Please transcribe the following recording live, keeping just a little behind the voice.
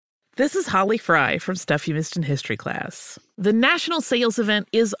This is Holly Fry from Stuff You Missed in History Class. The national sales event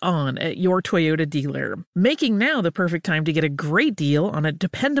is on at your Toyota dealer, making now the perfect time to get a great deal on a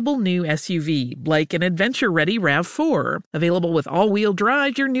dependable new SUV, like an adventure-ready RAV4. Available with all-wheel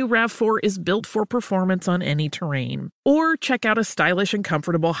drive, your new RAV4 is built for performance on any terrain. Or check out a stylish and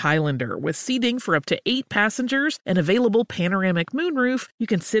comfortable Highlander with seating for up to 8 passengers and available panoramic moonroof. You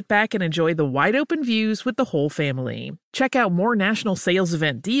can sit back and enjoy the wide-open views with the whole family. Check out more national sales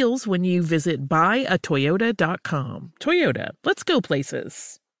event deals when you visit buyatoyota.com. Toyota, let's go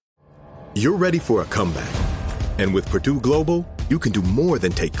places. You're ready for a comeback. And with Purdue Global, you can do more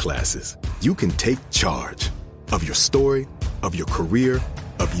than take classes. You can take charge of your story, of your career,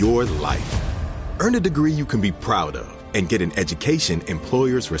 of your life. Earn a degree you can be proud of and get an education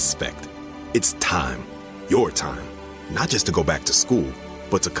employers respect. It's time, your time, not just to go back to school,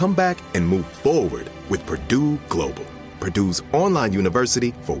 but to come back and move forward with Purdue Global, Purdue's online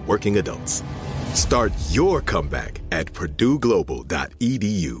university for working adults. Start your comeback at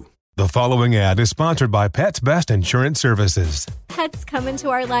purdueglobal.edu. The following ad is sponsored by Pets Best Insurance Services. Pets come into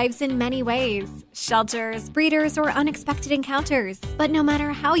our lives in many ways. Shelters, breeders, or unexpected encounters. But no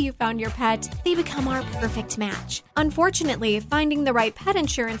matter how you found your pet, they become our perfect match. Unfortunately, finding the right pet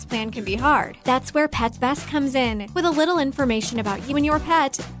insurance plan can be hard. That's where Pets Best comes in. With a little information about you and your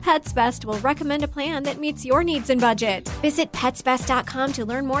pet, Pets Best will recommend a plan that meets your needs and budget. Visit PetsBest.com to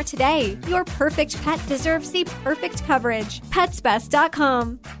learn more today. Your perfect pet deserves the perfect coverage.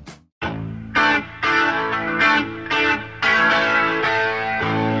 PetsBest.com.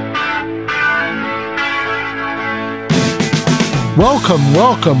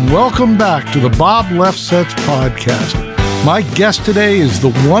 Welcome back to the Bob Lefsetz podcast. My guest today is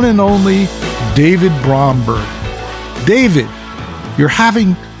the one and only David Bromberg. David, you're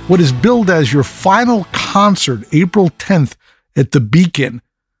having what is billed as your final concert April 10th at the Beacon.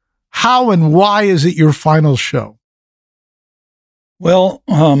 How and why is it your final show? Well,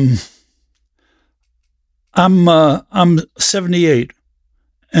 I'm 78,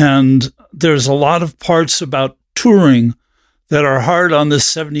 and there's a lot of parts about touring that are hard on this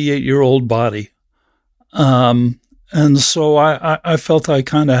 78-year-old body. And so I felt I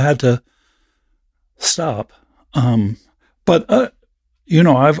kind of had to stop. But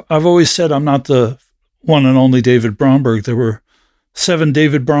I've always said I'm not the one and only David Bromberg. There were 7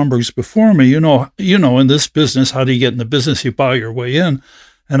 David Brombergs before me. You know, in this business, how do you get in the business? You buy your way in.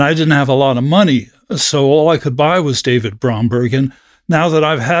 And I didn't have a lot of money, so all I could buy was David Bromberg. And now that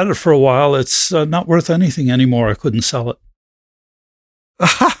I've had it for a while, it's not worth anything anymore. I couldn't sell it.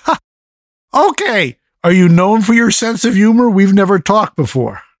 Okay. Are you known for your sense of humor? We've never talked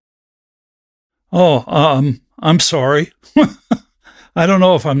before. Oh, I'm sorry. I don't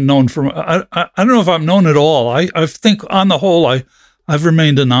know if I'm known for. I don't know if I'm known at all. I think on the whole, I've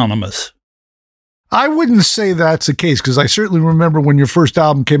remained anonymous. I wouldn't say that's the case, because I certainly remember when your first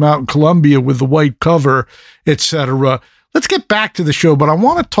album came out in Columbia with the white cover, etc. Let's get back to the show, but I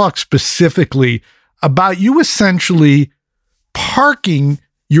want to talk specifically about you essentially parking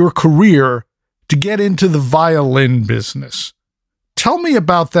your career to get into the violin business. Tell me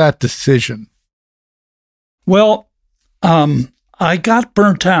about that decision. Well, I got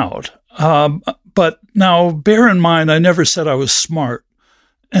burnt out, but now bear in mind, I never said I was smart,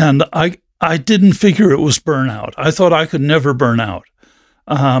 and I didn't figure it was burnout. I thought I could never burn out.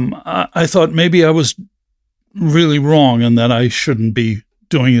 I thought maybe I was really wrong and that I shouldn't be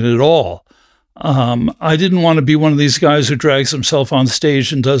doing it at all. I didn't want to be one of these guys who drags himself on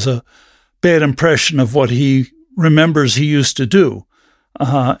stage and does a bad impression of what he remembers he used to do.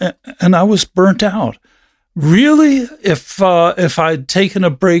 And I was burnt out. Really, if I'd taken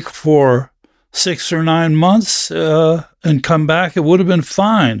a break for 6 or 9 months and come back, it would have been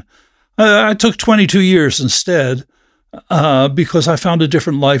fine. I took 22 years instead because I found a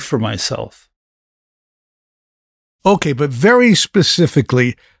different life for myself. Okay, but very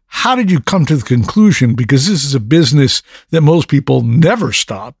specifically, how did you come to the conclusion? Because this is a business that most people never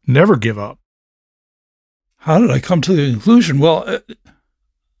stop, never give up. How did I come to the conclusion? Well,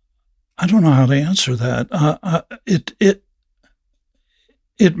 I don't know how to answer that.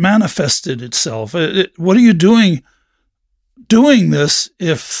 It manifested itself. What are you doing this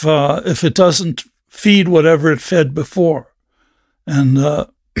if it doesn't feed whatever it fed before? And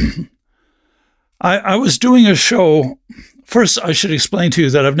I was doing a show. First, I should explain to you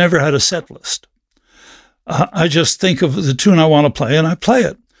that I've never had a set list. I just think of the tune I want to play and I play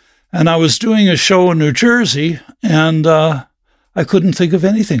it. And I was doing a show in New Jersey, and I couldn't think of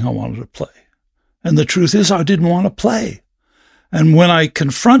anything I wanted to play. And the truth is, I didn't want to play. And when I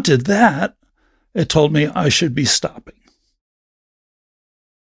confronted that, it told me I should be stopping.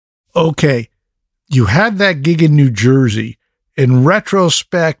 Okay, you had that gig in New Jersey. In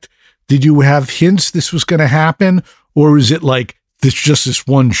retrospect, did you have hints this was going to happen? Or is it like this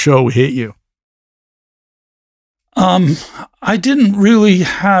one show hit you? I didn't really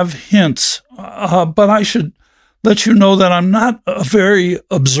have hints, but I should let you know that I'm not a very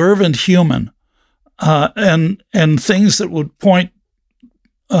observant human, and things that would point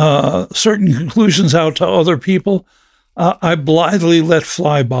certain conclusions out to other people, I blithely let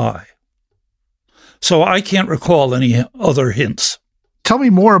fly by. So I can't recall any other hints. Tell me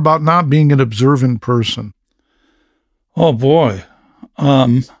more about not being an observant person. Oh boy.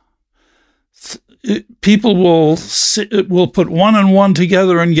 People will put one and one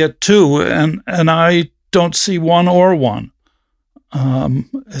together and get two, and I don't see one or one.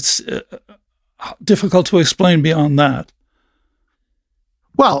 It's difficult to explain beyond that.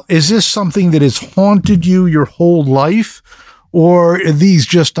 Well, is this something that has haunted you your whole life, or are these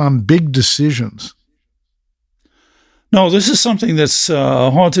just on big decisions? No, this is something that's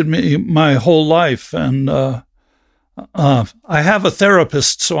haunted me my whole life, and I have a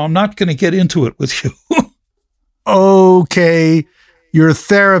therapist, so I'm not going to get into it with you. Okay, you're a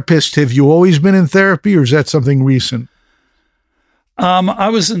therapist. Have you always been in therapy, or is that something recent? I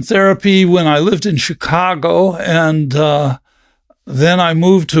was in therapy when I lived in Chicago, and then I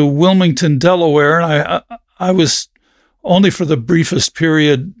moved to Wilmington, Delaware, and I was only for the briefest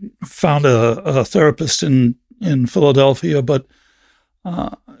period found a therapist in Philadelphia, but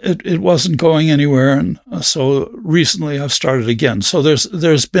it wasn't going anywhere, and so recently I've started again. So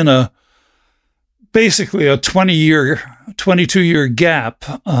there's been basically a 22-year gap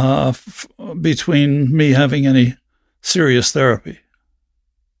between me having any serious therapy.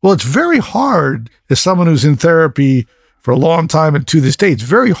 Well, it's very hard, as someone who's in therapy for a long time and to this day, it's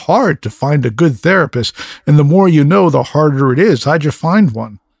very hard to find a good therapist. And the more you know, the harder it is. How'd you find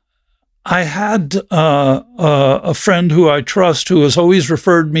one? I had a friend who I trust who has always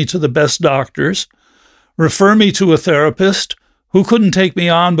referred me to the best doctors, refer me to a therapist who couldn't take me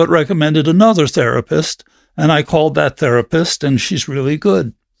on but recommended another therapist. And I called that therapist, and she's really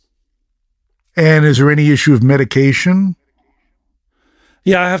good. And is there any issue of medication?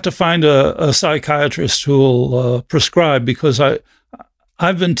 Yeah, I have to find a psychiatrist who will prescribe, because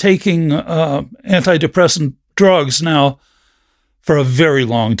I've been taking antidepressant drugs now for a very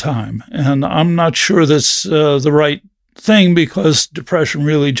long time, and I'm not sure that's the right thing, because depression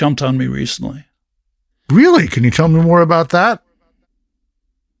really jumped on me recently. Really? Can you tell me more about that?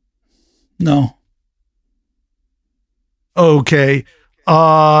 No. Okay.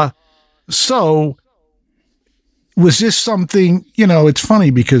 So was this something, it's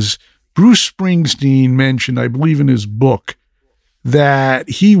funny because Bruce Springsteen mentioned, I believe in his book, that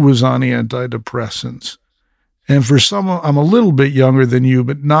he was on antidepressants. And for someone, I'm a little bit younger than you,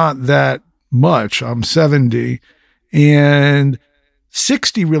 but not that much. I'm 70, and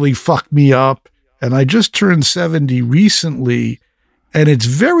 60 really fucked me up. And I just turned 70 recently, and it's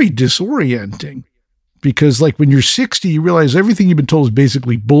very disorienting because, like, when you're 60, you realize everything you've been told is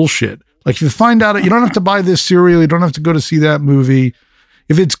basically bullshit. Like, if you find out, you don't have to buy this cereal, you don't have to go to see that movie.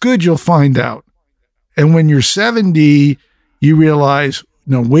 If it's good, you'll find out. And when you're 70, you realize,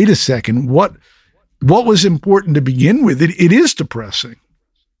 no, wait a second, what was important to begin with? It is depressing.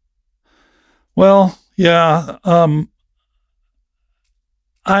 Well, yeah.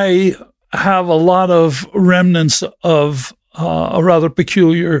 I have a lot of remnants of a rather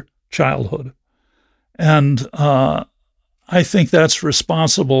peculiar childhood. And I think that's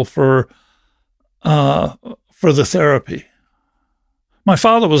responsible for the therapy. My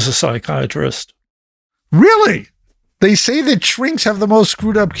father was a psychiatrist. Really? They say that shrinks have the most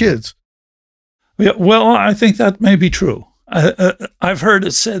screwed up kids. Yeah, well, I think that may be true. I've heard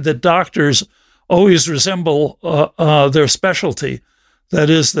it said that doctors always resemble their specialty. That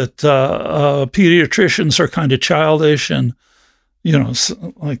is, that pediatricians are kind of childish and,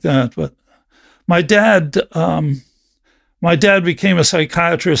 like that. But my dad became a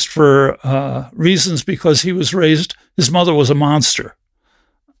psychiatrist for reasons because he was raised. His mother was a monster.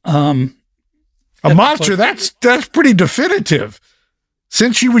 A monster? That's pretty definitive.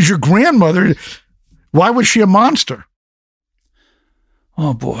 Since she was your grandmother, why was she a monster?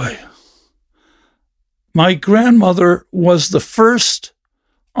 Oh, boy. My grandmother was the first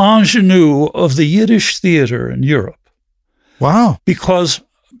ingenue of the Yiddish theater in Europe. Wow. Because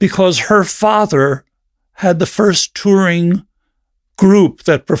her father had the first touring group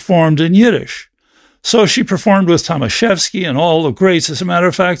that performed in Yiddish. So she performed with Tomaszewski and all the greats. As a matter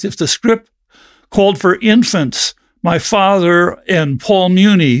of fact, if the script called for infants, my father and Paul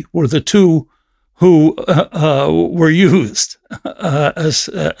Muni were the two who were used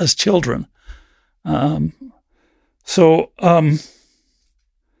as children. So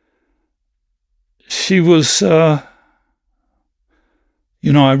she was, I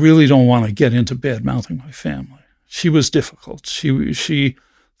really don't want to get into bad-mouthing my family. She was difficult. She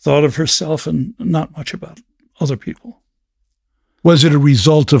thought of herself and not much about other people. Was it a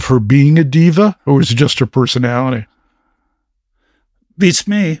result of her being a diva, or was it just her personality? Beats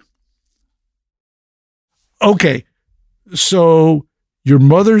me. Okay, so your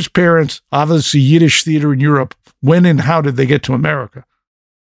mother's parents, obviously Yiddish theater in Europe. When and how did they get to America?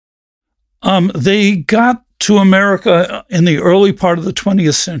 They got to America in the early part of the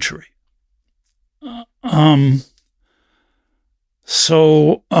 20th century.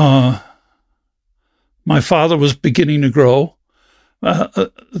 So my father was beginning to grow.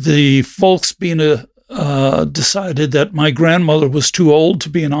 The Volksbühne decided that my grandmother was too old to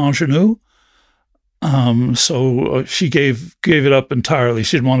be an ingenue. So she gave it up entirely.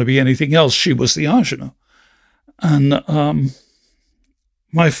 She didn't want to be anything else. She was the ingenue. And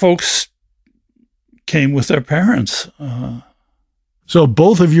my folks came with their parents. So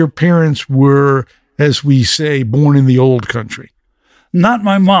both of your parents were, as we say, born in the old country. Not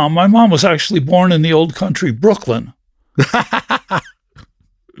my mom. My mom was actually born in the old country, Brooklyn.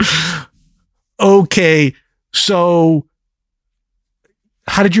 Okay, so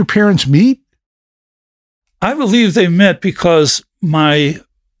how did your parents meet? I believe they met because my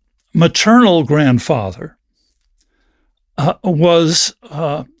maternal grandfather was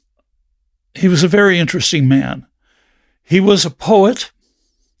a very interesting man. He was a poet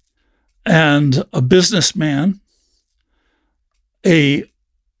and a businessman, a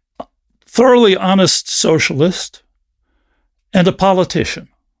thoroughly honest socialist, and a politician.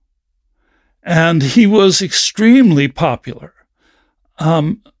 And he was extremely popular.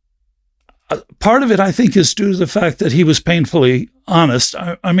 Part of it, I think, is due to the fact that he was painfully honest.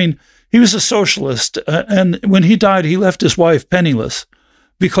 I mean, he was a socialist, and when he died, he left his wife penniless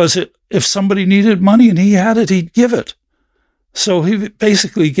because if somebody needed money and he had it, he'd give it. So he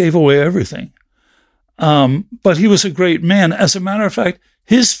basically gave away everything. But he was a great man. As a matter of fact,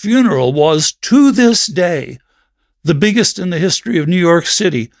 his funeral was, to this day, the biggest in the history of New York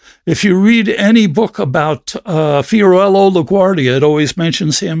City. If you read any book about Fiorello LaGuardia, it always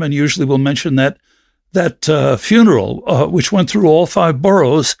mentions him and usually will mention that funeral, which went through all 5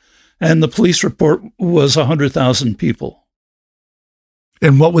 boroughs, and the police report was 100,000 people.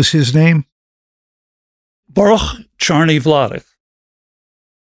 And what was his name? Baruch Charney Vladik.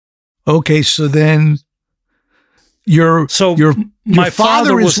 Okay, so then your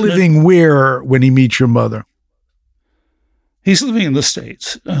father is living where when he meets your mother? He's living in the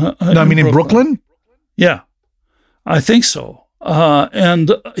States. In Brooklyn? Yeah, I think so.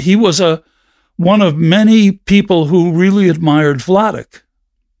 And he was one of many people who really admired Vladik,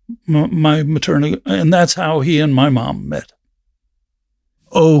 my maternal, and that's how he and my mom met.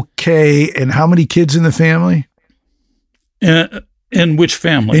 Okay, and how many kids in the family? In which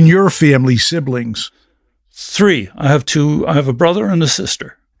family? In your family, siblings. 3. I have 2. I have a brother and a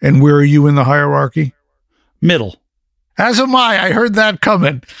sister. And where are you in the hierarchy? Middle. As am I. I heard that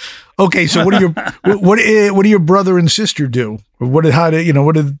coming. Okay, so what do your brother and sister do? What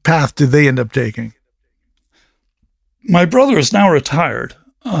path did they end up taking? My brother is now retired,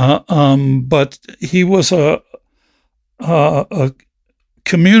 but he was a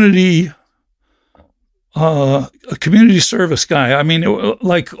community service guy. I mean,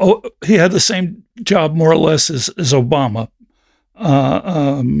 he had the same job more or less as Obama.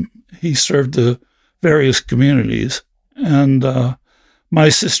 He served the various communities. And my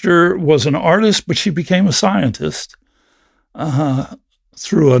sister was an artist, but she became a scientist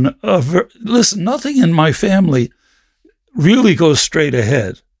through listen, nothing in my family really goes straight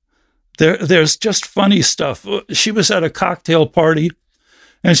ahead. There's just funny stuff. She was at a cocktail party,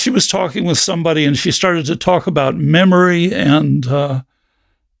 and she was talking with somebody, and she started to talk about memory, and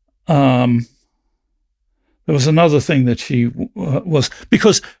there was another thing that she was,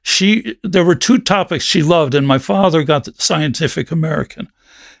 because there were 2 topics she loved, and my father got the Scientific American,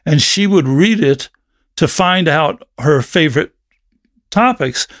 and she would read it to find out her favorite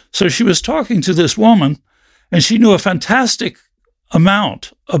topics. So she was talking to this woman, and she knew a fantastic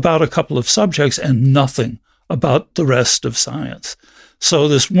amount about a couple of subjects and nothing about the rest of science. So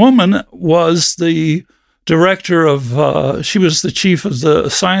this woman was the director of, she was the chief of the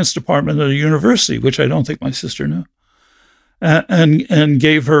science department at a university, which I don't think my sister knew, and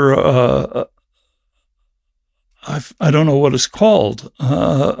gave her, I don't know what it's called.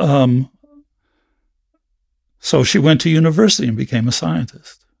 So she went to university and became a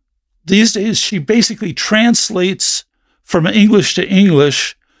scientist. these days she basically translates from English to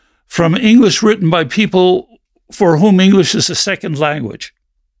English, from English written by people for whom English is a second language.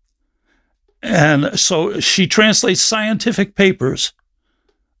 And so she translates scientific papers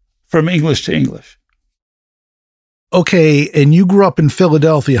from English to English. Okay, and you grew up in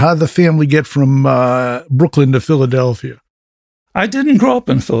Philadelphia. How did the family get from Brooklyn to Philadelphia? I didn't grow up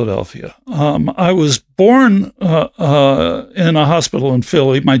in Philadelphia. I was born in a hospital in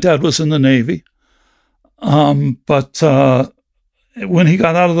Philly. My dad was in the Navy. But when he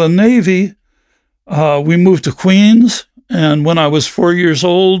got out of the Navy, we moved to Queens. And when I was 4 years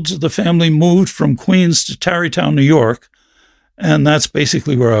old, the family moved from Queens to Tarrytown, New York. And that's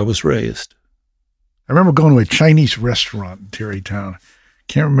basically where I was raised. I remember going to a Chinese restaurant in Tarrytown.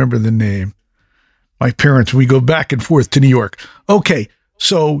 Can't remember the name. My parents, we go back and forth to New York. Okay,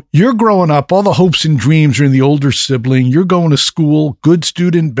 so you're growing up. All the hopes and dreams are in the older sibling. You're going to school. Good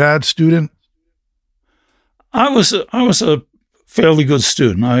student, bad student? I was a fairly good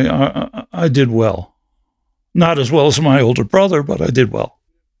student. I did well. Not as well as my older brother, but I did well.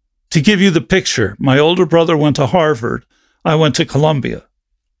 To give you the picture, my older brother went to Harvard. I went to Columbia.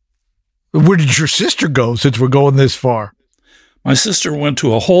 Where did your sister go, since we're going this far? My sister went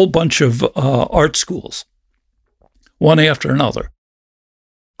to a whole bunch of art schools, one after another.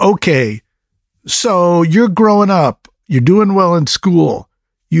 Okay, so you're growing up. You're doing well in school.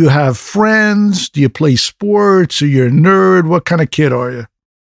 You have friends. Do you play sports? Are you a nerd? What kind of kid are you?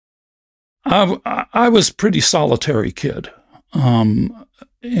 I was a pretty solitary kid. When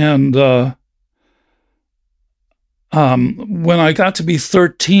I got to be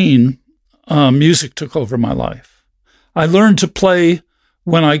 13, music took over my life. I learned to play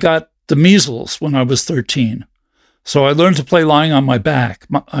when I got the measles when I was 13. So I learned to play lying on my back.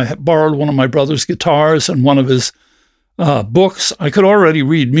 I borrowed one of my brother's guitars and one of his books. I could already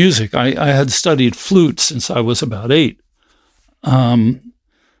read music. I had studied flute since I was about 8.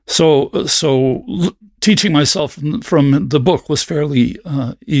 So teaching myself from the book was fairly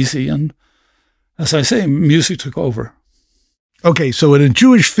easy. And as I say, music took over. Okay, so in a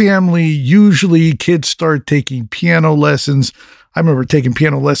Jewish family, usually kids start taking piano lessons. I remember taking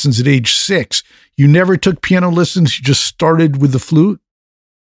piano lessons at age 6. You never took piano lessons? You just started with the flute?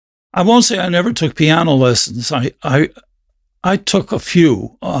 I won't say I never took piano lessons. I took a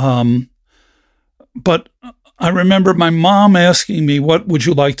few. But I remember my mom asking me, what would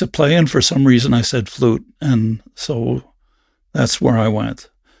you like to play? And for some reason I said flute. And so that's where I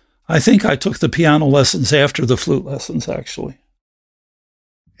went. I think I took the piano lessons after the flute lessons, actually.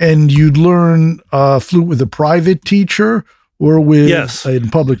 And you'd learn flute with a private teacher or with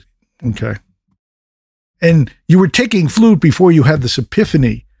in public? Okay. And you were taking flute before you had this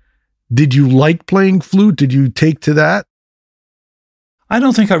epiphany. Did you like playing flute? Did you take to that? I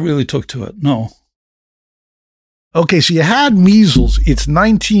don't think I really took to it, no. Okay, so you had measles. It's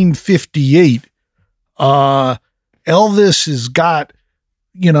 1958. Elvis has got,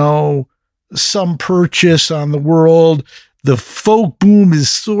 some purchase on the world. The folk boom is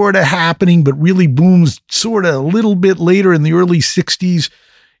sort of happening, but really booms sort of a little bit later in the early 60s.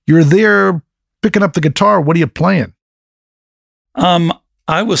 You're there picking up the guitar. What are you playing?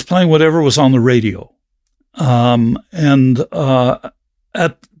 I was playing whatever was on the radio.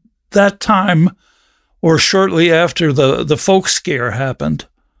 At that time, or shortly after, the folk scare happened.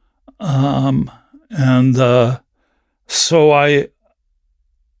 So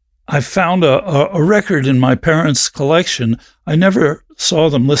I found a record in my parents' collection. I never saw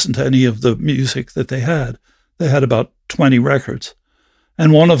them listen to any of the music that they had. They had about 20 records.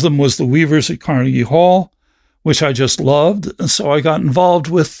 And one of them was the Weavers at Carnegie Hall, which I just loved. And so I got involved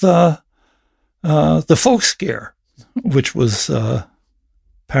with the folk scare, which was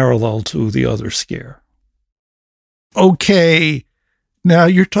parallel to the other scare. Okay. Now,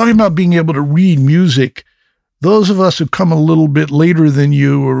 you're talking about being able to read music. Those of us who come a little bit later than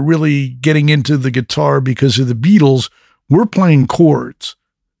you are really getting into the guitar because of the Beatles. We're playing chords.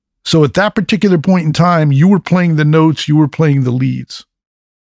 So at that particular point in time, you were playing the notes, you were playing the leads.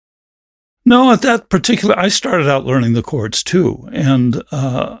 No, at that particular, I started out learning the chords too. And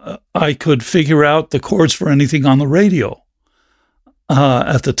I could figure out the chords for anything on the radio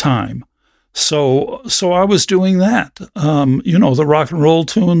at the time. So I was doing that. The rock and roll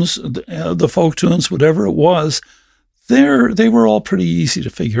tunes, the folk tunes, whatever it was, they were all pretty easy to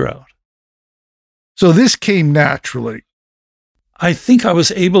figure out. So this came naturally. I think I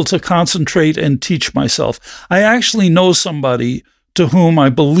was able to concentrate and teach myself. I actually know somebody to whom I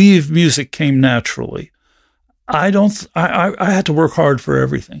believe music came naturally. I had to work hard for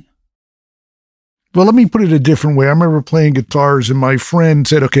everything. Well, let me put it a different way. I remember playing guitars and my friend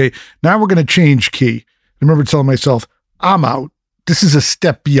said, okay, now we're going to change key. I remember telling myself, I'm out. This is a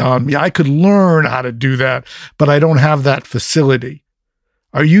step beyond me. I could learn how to do that, but I don't have that facility.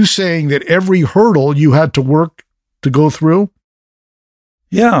 Are you saying that every hurdle you had to work to go through?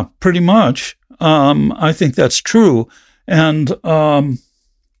 Yeah, pretty much. I think that's true. And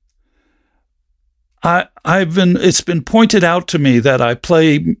it's been pointed out to me that I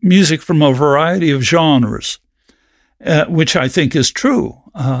play music from a variety of genres, which I think is true.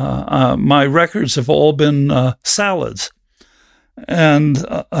 My records have all been salads. And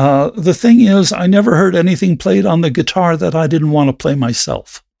the thing is, I never heard anything played on the guitar that I didn't want to play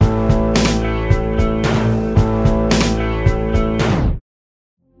myself.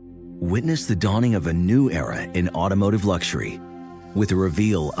 Witness the dawning of a new era in automotive luxury with a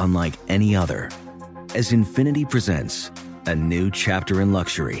reveal unlike any other as Infiniti presents a new chapter in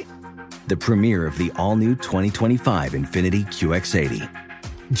luxury, the premiere of the all-new 2025 Infiniti QX80.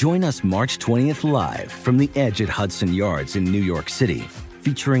 Join us March 20th live from the Edge at Hudson Yards in New York City,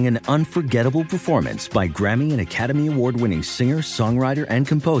 featuring an unforgettable performance by Grammy and Academy Award-winning singer, songwriter, and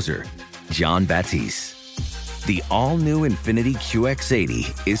composer, Jon Batiste. The all-new Infiniti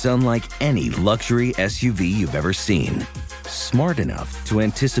QX80 is unlike any luxury SUV you've ever seen. Smart enough to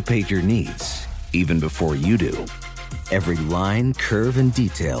anticipate your needs, even before you do. Every line, curve, and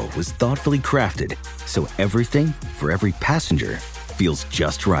detail was thoughtfully crafted, so everything for every passenger feels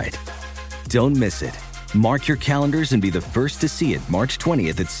just right. Don't miss it. Mark your calendars and be the first to see it March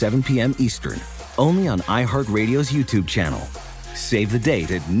 20th at 7 p.m. Eastern, only on iHeartRadio's YouTube channel. Save the date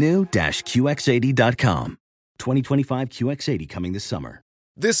at new-QX80.com. 2025 QX80 coming this summer.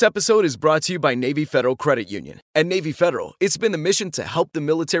 This episode is brought to you by Navy Federal Credit Union. At Navy Federal, it's been the mission to help the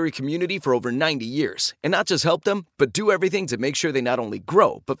military community for over 90 years. And not just help them, but do everything to make sure they not only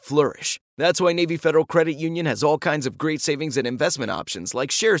grow, but flourish. That's why Navy Federal Credit Union has all kinds of great savings and investment options like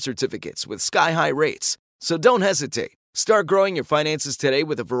share certificates with sky-high rates. So don't hesitate. Start growing your finances today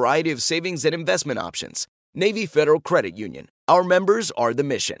with a variety of savings and investment options. Navy Federal Credit Union. Our members are the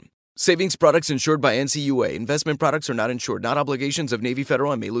mission. Savings products insured by NCUA. Investment products are not insured, not obligations of Navy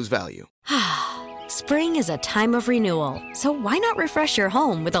Federal and may lose value. Spring is a time of renewal, so why not refresh your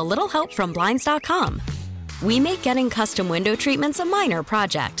home with a little help from Blinds.com? We make getting custom window treatments a minor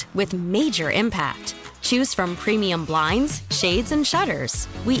project with major impact. Choose from premium blinds, shades, and shutters.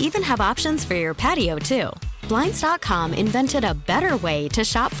 We even have options for your patio, too. Blinds.com invented a better way to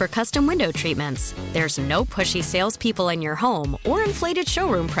shop for custom window treatments. There's no pushy salespeople in your home or inflated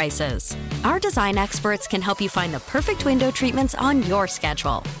showroom prices. Our design experts can help you find the perfect window treatments on your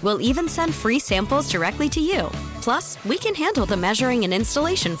schedule. We'll even send free samples directly to you. Plus, we can handle the measuring and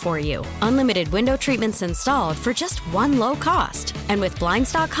installation for you. Unlimited window treatments installed for just one low cost. And with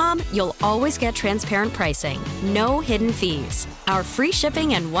Blinds.com, you'll always get transparent pricing. No hidden fees. Our free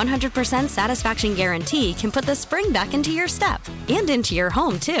shipping and 100% satisfaction guarantee can put the spring back into your step and into your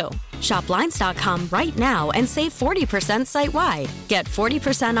home, too. Shop Blinds.com right now and save 40% site-wide. Get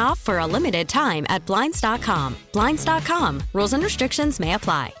 40% off for a limited time at Blinds.com. Blinds.com. Rules and restrictions may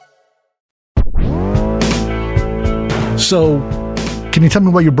apply. So, can you tell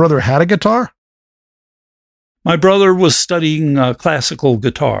me why your brother had a guitar? My brother was studying classical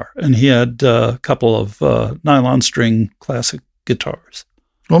guitar, and he had a couple of nylon string classic guitars.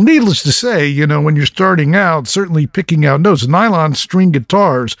 Well, needless to say, when you're starting out, certainly picking out notes, nylon string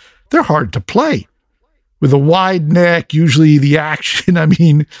guitars, they're hard to play. With a wide neck, usually the action,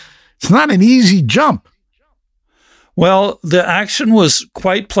 it's not an easy jump. Well, the action was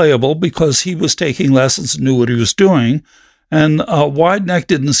quite playable because he was taking lessons and knew what he was doing. And a wide neck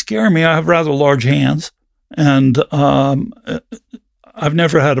didn't scare me. I have rather large hands, and I've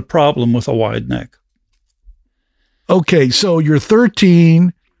never had a problem with a wide neck. Okay, so you're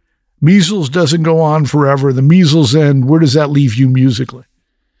 13. Measles doesn't go on forever. The measles end. Where does that leave you musically?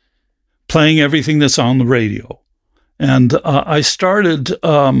 Playing everything that's on the radio. And I started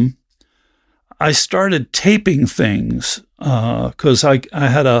taping things because I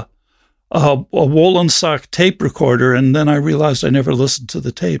had a woolen sock tape recorder, and then I realized I never listened to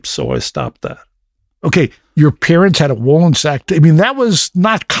the tapes, so I stopped that. Okay, your parents had a woolen sock. That was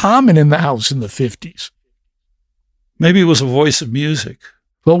not common in the house in the 50s. Maybe it was a voice of music.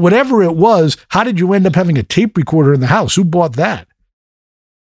 Well, whatever it was, how did you end up having a tape recorder in the house? Who bought that?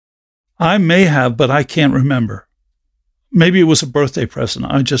 I may have, but I can't remember. Maybe it was a birthday present.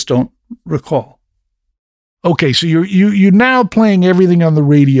 I just don't recall. Okay, so you're now playing everything on the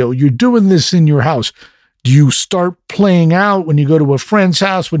radio. You're doing this in your house. Do you start playing out when you go to a friend's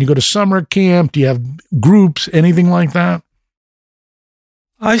house, when you go to summer camp? Do you have groups, anything like that?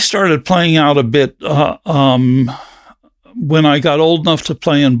 I started playing out a bit when I got old enough to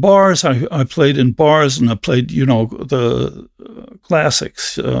play in bars. I played in bars, and I played, the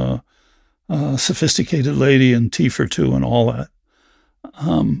classics, Sophisticated Lady and Tea for Two and all that.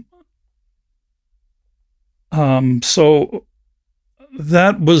 So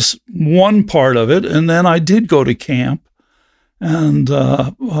that was one part of it. And then I did go to camp and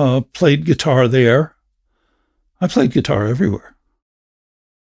played guitar there. I played guitar everywhere.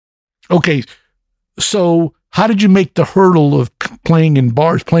 Okay, so how did you make the hurdle of playing in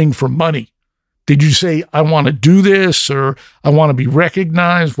bars, playing for money? Did you say, I want to do this, or I want to be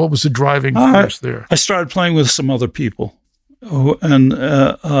recognized? What was the driving force there? I started playing with some other people, and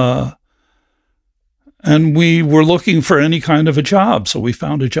we were looking for any kind of a job. So we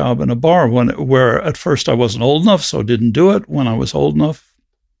found a job in a bar where at first I wasn't old enough, so I didn't do it. When I was old enough,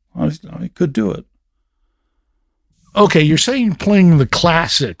 I could do it. Okay, you're saying playing the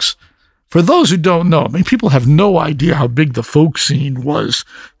classics. For those who don't know, I mean, people have no idea how big the folk scene was.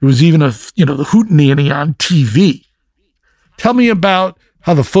 There was even the hootenanny on TV. Tell me about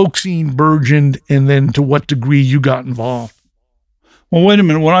how the folk scene burgeoned and then to what degree you got involved. Well, wait a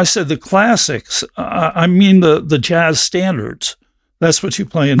minute. When I said the classics, I mean the jazz standards. That's what you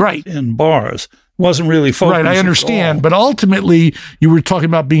play in bars. It wasn't really folk music. Right, I understand. But ultimately, you were talking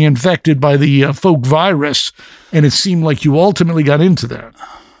about being infected by the folk virus, and it seemed like you ultimately got into that.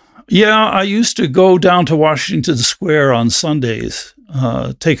 Yeah, I used to go down to Washington Square on Sundays,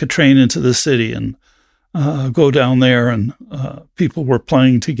 take a train into the city and go down there, and people were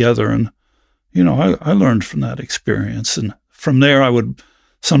playing together. And, I learned from that experience. And from there, I would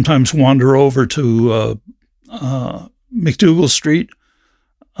sometimes wander over to McDougal Street,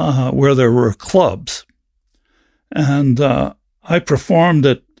 where there were clubs. And I performed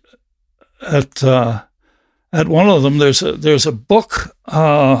at one of them. There's a book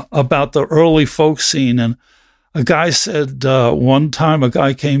about the early folk scene, and a guy said one time a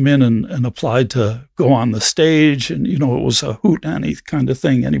guy came in and applied to go on the stage, and it was a hootenanny kind of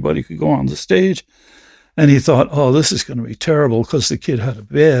thing. Anybody could go on the stage, and he thought, "Oh, this is going to be terrible," because the kid had a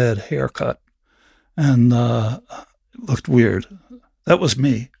bad haircut and looked weird. That was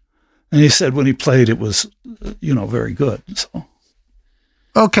me, and he said when he played, it was very good. So.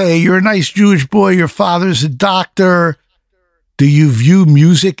 Okay, you're a nice Jewish boy. Your father's a doctor. Do you view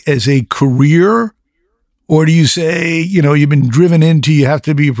music as a career? Or do you say, you've been driven into, you have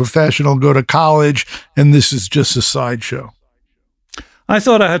to be a professional, go to college, and this is just a sideshow? I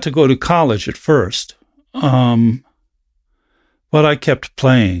thought I had to go to college at first, but I kept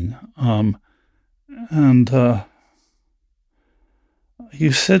playing. And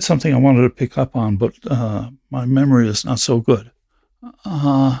you said something I wanted to pick up on, but my memory is not so good.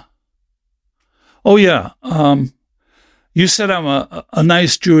 You said I'm a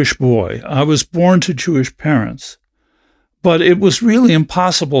nice Jewish boy. I was born to Jewish parents, but it was really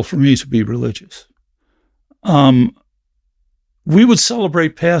impossible for me to be religious. We would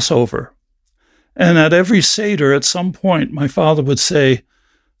celebrate Passover, and at every Seder, at some point, my father would say,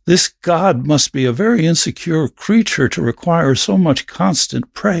 "This God must be a very insecure creature to require so much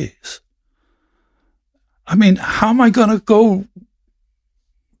constant praise." I mean, how am I going to go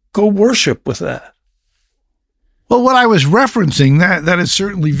worship with that? Well, what I was referencing, that is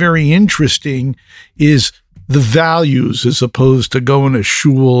certainly very interesting, is the values as opposed to going to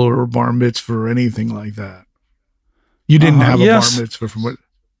shul or bar mitzvah or anything like that. You didn't have a bar mitzvah from what?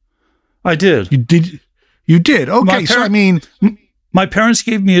 I did. You did. Okay. My parents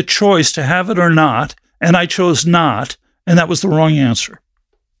gave me a choice to have it or not, and I chose not, and that was the wrong answer.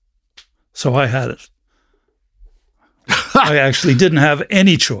 So I had it. I actually didn't have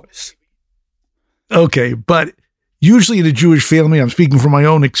any choice. Okay, but usually in a Jewish family, I'm speaking from my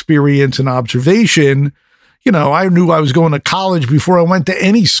own experience and observation, I knew I was going to college before I went to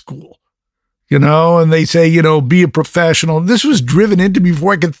any school, and they say, be a professional. This was driven into me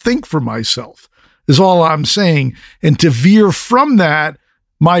before I could think for myself, is all I'm saying. And to veer from that,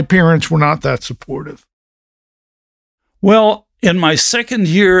 my parents were not that supportive. Well, in my second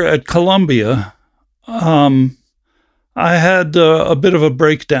year at Columbia, I had a bit of a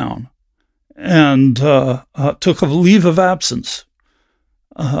breakdown and took a leave of absence,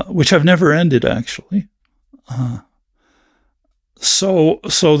 which I've never ended, actually. So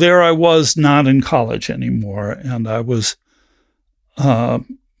there I was, not in college anymore, and I was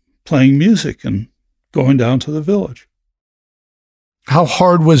playing music and going down to the village. How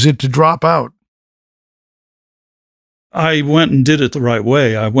hard was it to drop out? I went and did it the right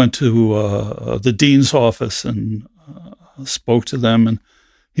way. I went to the dean's office and spoke to them, and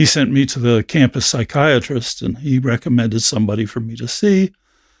he sent me to the campus psychiatrist, and he recommended somebody for me to see.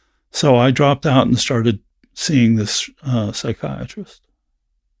 So I dropped out and started seeing this psychiatrist.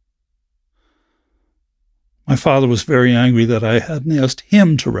 My father was very angry that I hadn't asked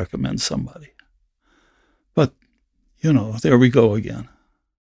him to recommend somebody. But, there we go again.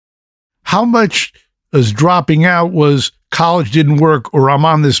 How much as dropping out was college didn't work, or I'm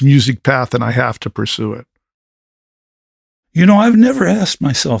on this music path and I have to pursue it? I've never asked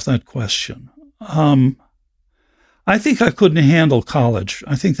myself that question. I think I couldn't handle college.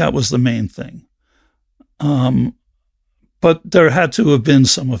 I think that was the main thing. But there had to have been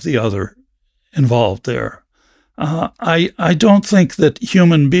some of the other involved there. I don't think that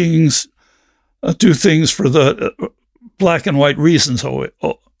human beings do things for the black and white reasons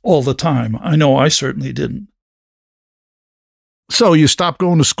all the time. I know I certainly didn't. So you stopped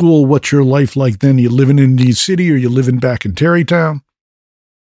going to school. What's your life like then? You living in the city or you living back in Terrytown?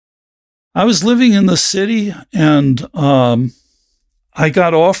 I was living in the city, and I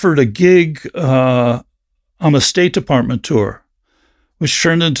got offered a gig on a State Department tour, which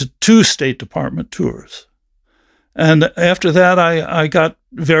turned into 2 State Department tours. And after that, I got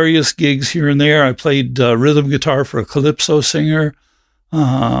various gigs here and there. I played rhythm guitar for a calypso singer.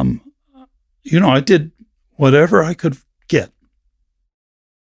 I did whatever I could get.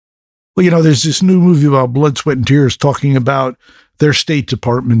 Well, there's this new movie about Blood, Sweat, and Tears talking about their State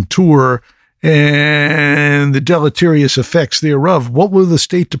Department tour and the deleterious effects thereof. What were the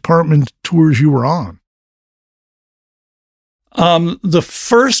State Department tours you were on? The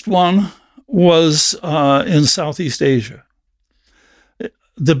first one was in Southeast Asia.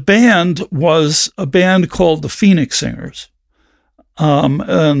 The band was a band called the Phoenix Singers.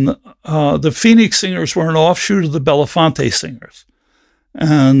 And the Phoenix Singers were an offshoot of the Belafonte Singers.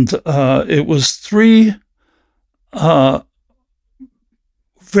 And it was 3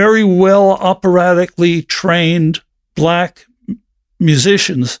 very well operatically trained black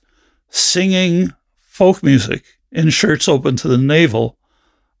musicians singing folk music in shirts open to the navel,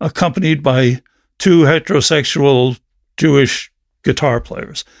 accompanied by 2 heterosexual Jewish guitar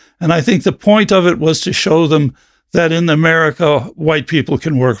players. And I think the point of it was to show them that in America, white people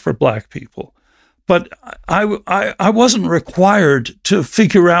can work for black people. But I wasn't required to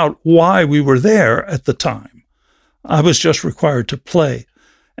figure out why we were there at the time. I was just required to play.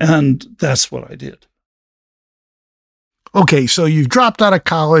 And that's what I did. Okay, so you've dropped out of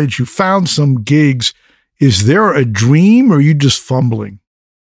college, you found some gigs. Is there a dream or are you just fumbling?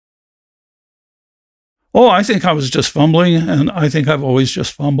 Oh, I think I was just fumbling, and I think I've always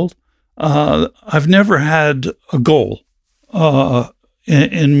just fumbled. I've never had a goal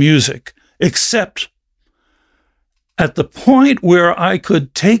in music, except at the point where I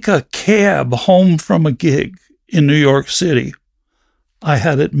could take a cab home from a gig in New York City. I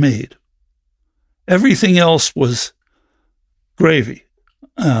had it made. Everything else was gravy.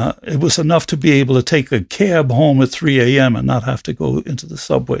 It was enough to be able to take a cab home at 3 a.m. and not have to go into the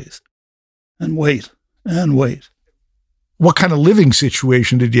subways and wait and wait. What kind of living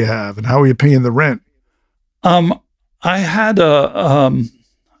situation did you have, and how were you paying the rent? I had a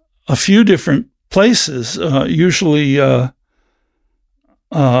few different places, usually 1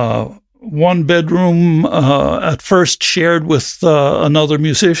 bedroom at first shared with another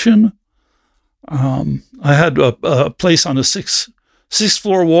musician. I had a place on a sixth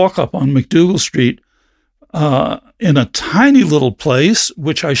floor walk up on McDougal Street in a tiny little place,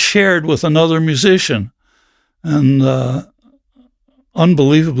 which I shared with another musician, and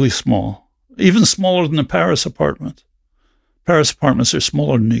unbelievably small, even smaller than the Paris apartment. Paris apartments are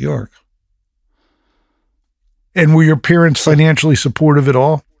smaller than New York. And were your parents financially supportive at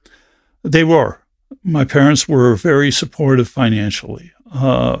all? They were. My parents were very supportive financially.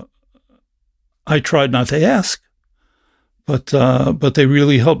 I tried not to ask, but they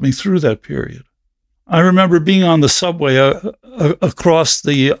really helped me through that period. I remember being on the subway across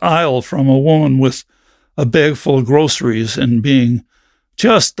the aisle from a woman with a bag full of groceries and being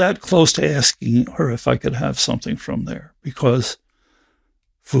just that close to asking her if I could have something from there, because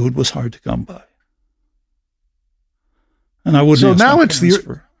food was hard to come by. And I wouldn't. So now it's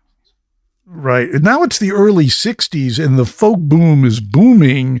right. Now it's the early 60s and the folk boom is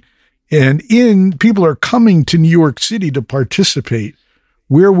booming, and people are coming to New York City to participate.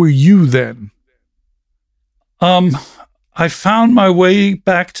 Where were you then? I found my way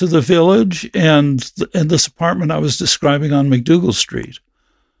back to the Village and this apartment I was describing on McDougal Street.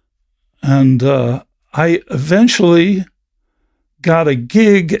 And I eventually got a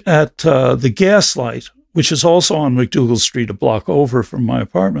gig at the Gaslight, which is also on McDougal Street, a block over from my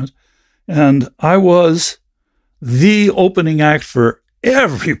apartment. And I was the opening act for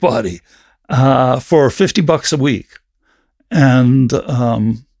everybody for $50 a week. And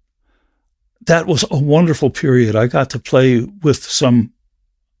that was a wonderful period. I got to play with some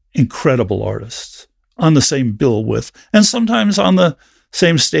incredible artists on the same bill with, and sometimes on the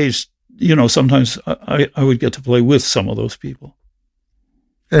same stage. Sometimes I would get to play with some of those people.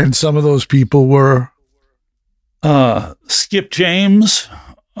 And some of those people were? Skip James.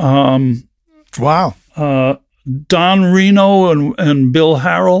 Wow. Don Reno and Bill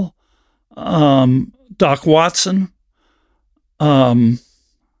Harrell. Doc Watson. They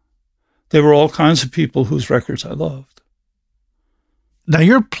were all kinds of people whose records I loved. Now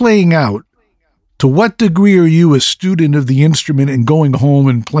you're playing out. To what degree are you a student of the instrument and going home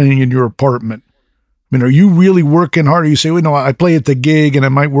and playing in your apartment? I mean, are you really working hard? Or you say, well, no, I play at the gig and I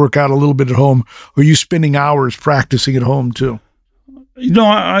might work out a little bit at home. Or are you spending hours practicing at home too?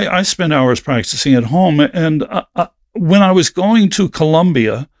 I spend hours practicing at home. And when I was going to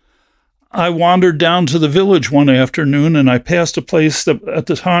Columbia, I wandered down to the Village one afternoon and I passed a place that at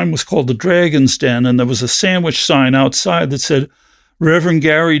the time was called the Dragon's Den. And there was a sandwich sign outside that said, Reverend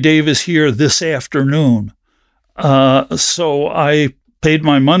Gary Davis here this afternoon. So I paid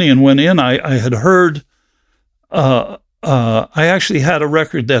my money and went in. I had heard, I actually had a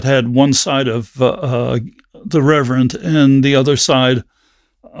record that had one side of the Reverend and the other side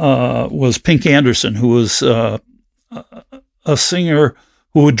was Pink Anderson, who was a singer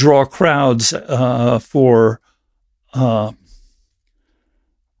who would draw crowds for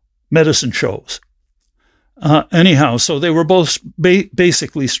medicine shows. Anyhow, so they were both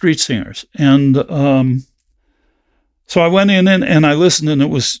basically street singers. And so I went in and I listened, and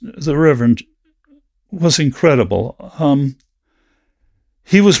it was, the Reverend was incredible.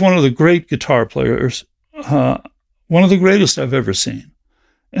 He was one of the great guitar players, one of the greatest I've ever seen.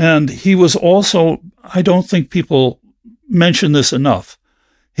 And he was also, I don't think people mention this enough,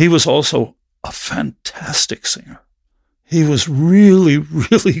 he was also a fantastic singer. He was really,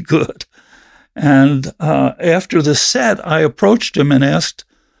 really good. And after the set, I approached him and asked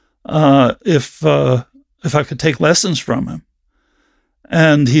if I could take lessons from him.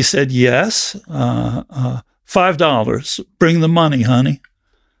 And he said, yes, $5. Bring the money, honey.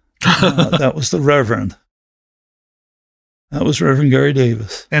 That was the Reverend. That was Reverend Gary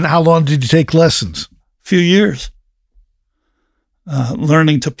Davis. And how long did you take lessons? A few years.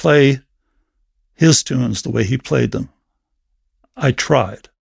 Learning to play his tunes the way he played them. I tried.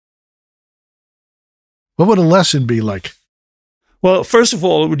 What would a lesson be like? Well, first of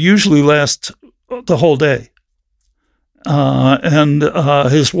all, it would usually last the whole day. And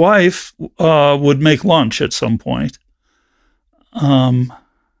his wife would make lunch at some point. And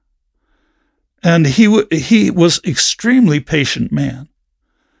he was extremely patient man.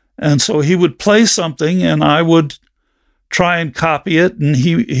 And so he would play something and I would try and copy it, and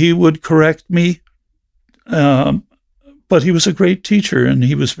he would correct me. But he was a great teacher, and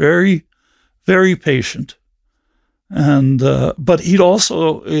he was very, very patient. And but he'd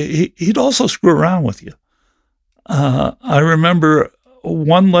also screw around with you. I remember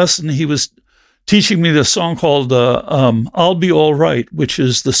one lesson he was teaching me this song called "I'll Be All Right," which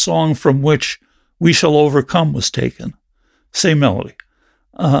is the song from which "We Shall Overcome" was taken. Same melody.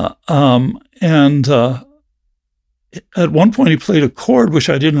 And at one point he played a chord which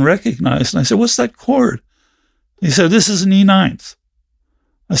I didn't recognize, and I said, "What's that chord?" He said, "This is an E ninth."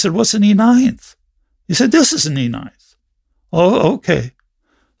 I said, "What's an E ninth?" He said, "This is an E ninth." Oh, okay.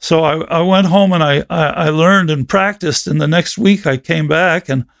 So I went home and I learned and practiced, and the next week I came back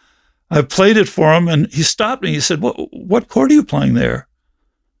and I played it for him, and he stopped me. He said, what chord are you playing there?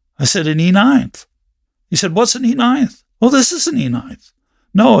 I said, an E ninth. He said, "What's an E ninth?" "Well, this is an E ninth."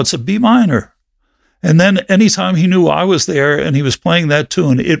 "No, it's a B minor." And then anytime he knew I was there and he was playing that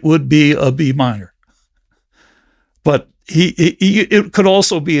tune, it would be a B minor. But it could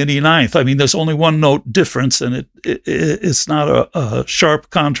also be an E ninth. I mean, there's only one note difference, and it's not a sharp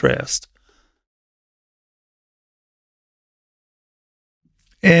contrast.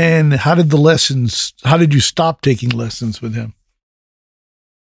 And how did you stop taking lessons with him?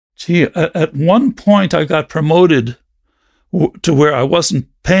 Gee, at one point I got promoted to where I wasn't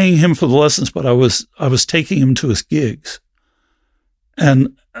paying him for the lessons, but I was taking him to his gigs.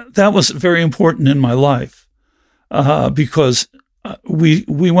 And that was very important in my life. Because we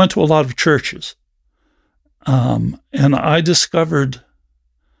went to a lot of churches, and I discovered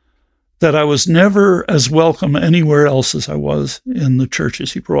that I was never as welcome anywhere else as I was in the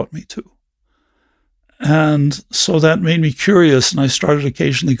churches he brought me to. And so that made me curious, and I started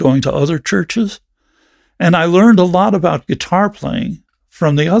occasionally going to other churches, and I learned a lot about guitar playing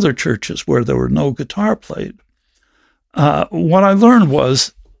from the other churches where there were no guitar played. What I learned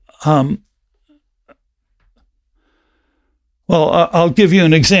was, Well, I'll give you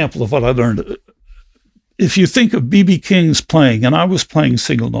an example of what I learned. If you think of B.B. King's playing, and I was playing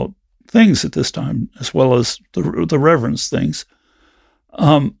single note things at this time, as well as the Reverend's things,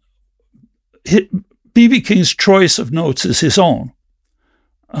 B.B. King's choice of notes is his own.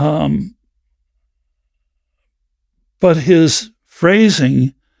 But his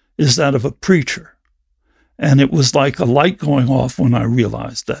phrasing is that of a preacher. And it was like a light going off when I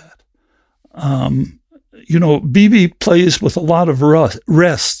realized that. B.B. plays with a lot of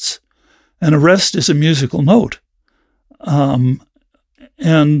rests, and a rest is a musical note.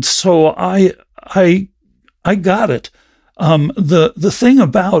 And so I got it. The thing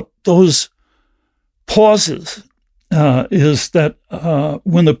about those pauses is that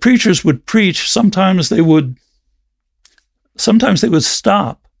when the preachers would preach, sometimes they would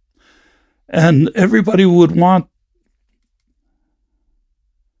stop, and everybody would want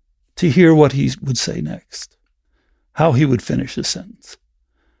to hear what he would say next, how he would finish a sentence.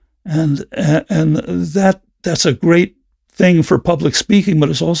 And that's a great thing for public speaking, but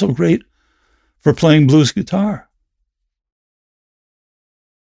it's also great for playing blues guitar.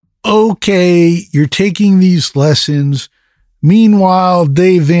 Okay, you're taking these lessons. Meanwhile,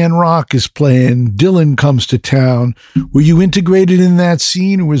 Dave Van Rock is playing Dylan Comes to Town. Were you integrated in that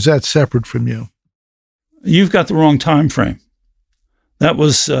scene, or was that separate from you? You've got the wrong time frame. That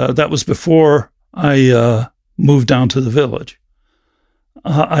was before I moved down to the Village.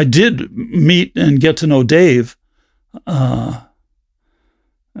 I did meet and get to know Dave, and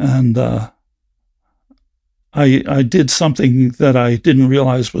I did something that I didn't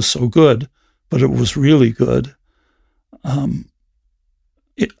realize was so good, but it was really good.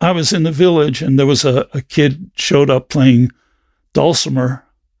 I was in the Village, and there was a kid showed up playing dulcimer,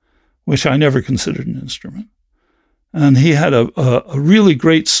 which I never considered an instrument. And he had a really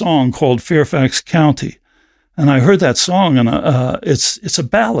great song called Fairfax County. And I heard that song, and it's a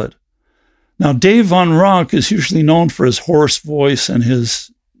ballad. Now, Dave Van Rock is usually known for his hoarse voice and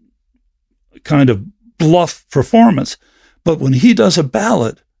his kind of bluff performance. But when he does a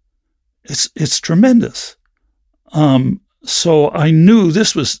ballad, it's tremendous. So I knew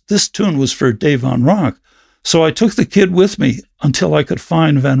this tune was for Dave Van Rock. So I took the kid with me until I could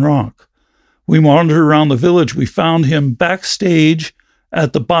find Van Rock. We wandered around the Village. We found him backstage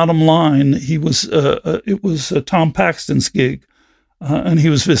at the Bottom Line. It was Tom Paxton's gig, and he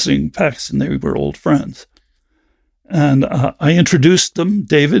was visiting Paxton. They were old friends. And I introduced them.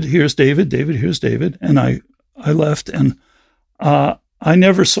 David, here's David. David, here's David. And I left, and I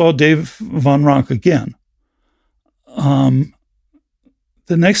never saw Dave Van Rock again. The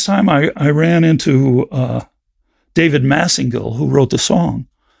next time I ran into David Massengill, who wrote the song,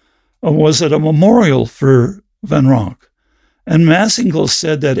 was at a memorial for Van Rock. And Massengill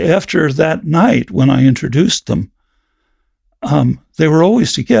said that after that night, when I introduced them, they were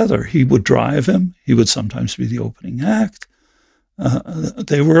always together. He would drive him. He would sometimes be the opening act.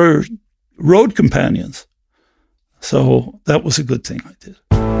 They were road companions. So that was a good thing I did.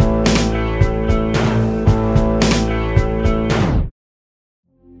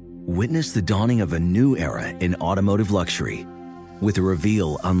 Witness the dawning of a new era in automotive luxury with a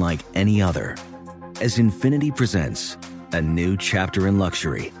reveal unlike any other as Infiniti presents a new chapter in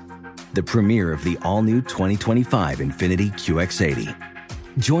luxury, the premiere of the all-new 2025 Infiniti QX80.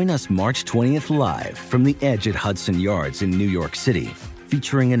 Join us March 20th live from the Edge at Hudson Yards in New York City,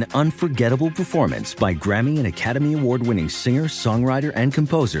 featuring an unforgettable performance by Grammy and Academy Award-winning singer, songwriter, and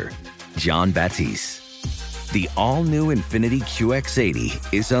composer, Jon Batiste. The all-new Infiniti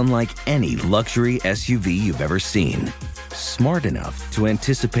QX80 is unlike any luxury SUV you've ever seen. Smart enough to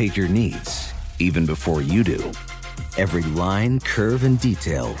anticipate your needs, even before you do. Every line, curve, and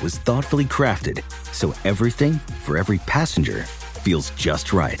detail was thoughtfully crafted, so everything for every passenger feels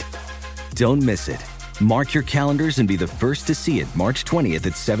just right. Don't miss it. Mark your calendars and be the first to see it March 20th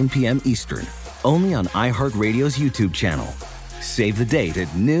at 7 p.m. Eastern, only on iHeartRadio's YouTube channel. Save the date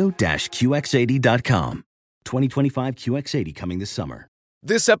at new-QX80.com. 2025 QX80 coming this summer.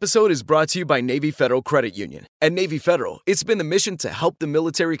 This episode is brought to you by Navy Federal Credit Union. At Navy Federal, it's been the mission to help the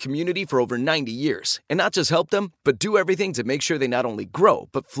military community for over 90 years. And not just help them, but do everything to make sure they not only grow,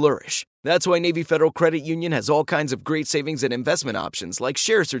 but flourish. That's why Navy Federal Credit Union has all kinds of great savings and investment options like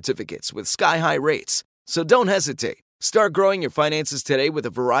share certificates with sky-high rates. So don't hesitate. Start growing your finances today with a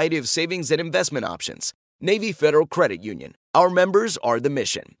variety of savings and investment options. Navy Federal Credit Union. Our members are the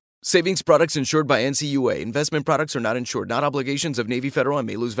mission. Savings products insured by NCUA. Investment products are not insured, not obligations of Navy Federal and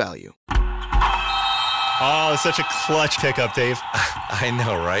may lose value. Oh, such a clutch pickup, Dave. I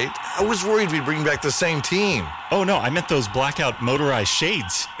know, right? I was worried we'd bring back the same team. Oh, no, I meant those blackout motorized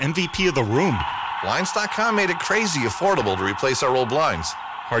shades. MVP of the room. Blinds.com made it crazy affordable to replace our old blinds.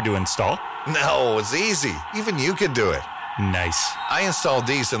 Hard to install? No, it's easy. Even you could do it. Nice. I installed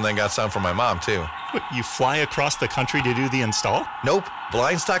these and then got some for my mom, too. What, you fly across the country to do the install? Nope.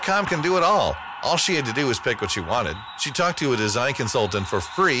 Blinds.com can do it all. All she had to do was pick what she wanted. She talked to a design consultant for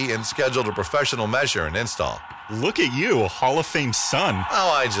free and scheduled a professional measure and install. Look at you, Hall of Fame son.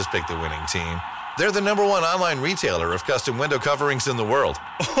 Oh, I just picked the winning team. They're the #1 online retailer of custom window coverings in the world.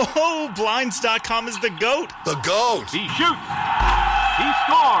 Oh, Blinds.com is the GOAT. The GOAT. He shoots. He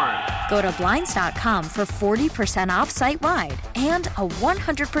scores. Go to Blinds.com for 40% off site-wide and a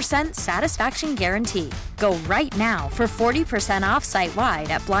 100% satisfaction guarantee. Go right now for 40% off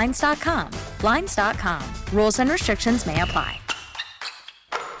site-wide at Blinds.com. Blinds.com. Rules and restrictions may apply.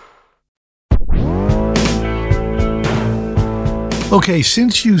 Okay,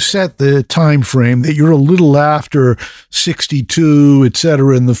 since you set the time frame that you're a little after 62, et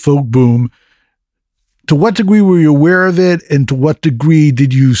cetera, in the folk boom, to what degree were you aware of it? And to what degree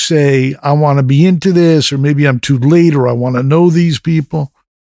did you say, I want to be into this, or maybe I'm too late, or I want to know these people?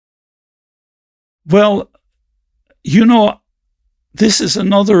 Well, this is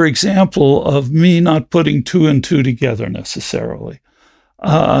another example of me not putting two and two together necessarily.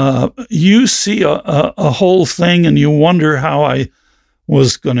 You see a whole thing and you wonder how I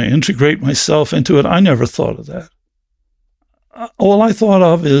was going to integrate myself into it. I never thought of that. All I thought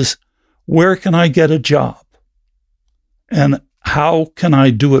of is, where can I get a job? And how can I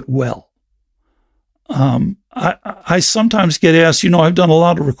do it well? I sometimes get asked, I've done a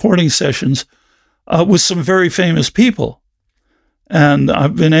lot of recording sessions with some very famous people. And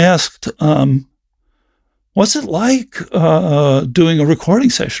I've been asked, what's it like doing a recording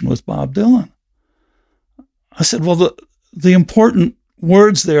session with Bob Dylan? I said, well, the important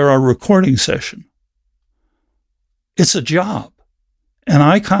words there are recording session. It's a job, and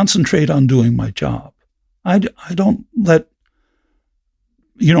I concentrate on doing my job. I don't let,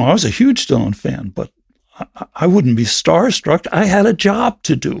 I was a huge Dylan fan, but I wouldn't be starstruck. I had a job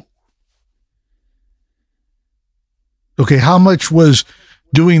to do. Okay, how much was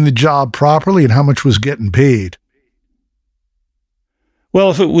doing the job properly and how much was getting paid? Well,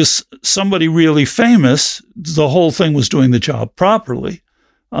 if it was somebody really famous, the whole thing was doing the job properly.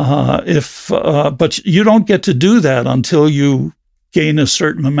 But you don't get to do that until you gain a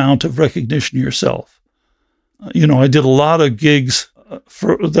certain amount of recognition yourself. I did a lot of gigs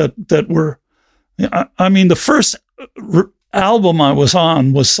that were, the first album I was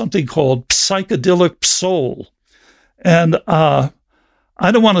on was something called Psychedelic Soul. And I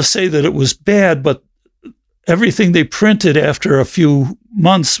don't want to say that it was bad, but everything they printed after a few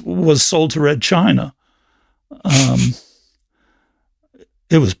months was sold to Red China.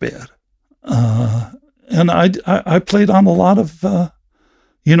 It was bad. And I played on a lot of,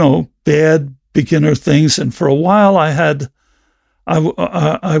 bad beginner things. And for a while I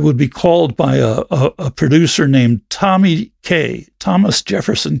would be called by a producer named Thomas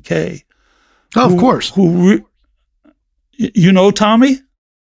Jefferson Kay. Oh, of course. You know Tommy?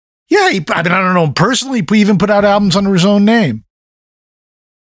 Yeah, I don't know him personally. He even put out albums under his own name.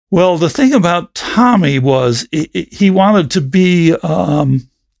 Well, the thing about Tommy was he wanted to be,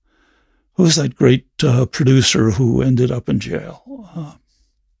 who's that great producer who ended up in jail?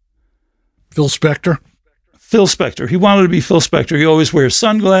 Phil Spector? Phil Spector. He wanted to be Phil Spector. He always wears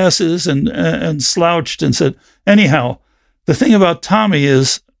sunglasses and slouched and said, anyhow, the thing about Tommy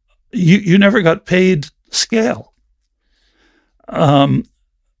is you never got paid scale.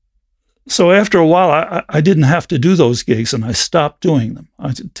 So after a while, I didn't have to do those gigs, and I stopped doing them. I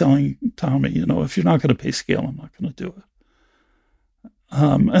was telling Tommy, if you're not going to pay scale, I'm not going to do it.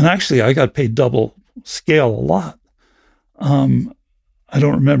 And actually, I got paid double scale a lot. I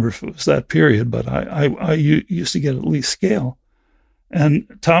don't remember if it was that period, but I used to get at least scale. And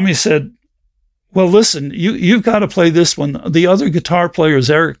Tommy said, well, listen, you've got to play this one. The other guitar player is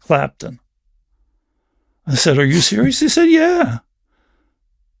Eric Clapton. I said, are you serious? He said, yeah.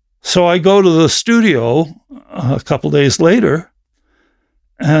 So I go to the studio a couple days later,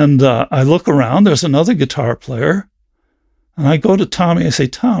 and I look around. There's another guitar player. And I go to Tommy. I say,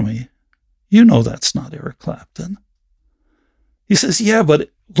 Tommy, that's not Eric Clapton. He says, yeah, but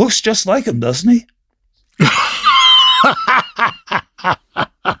it looks just like him, doesn't he?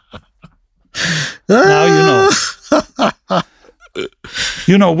 Now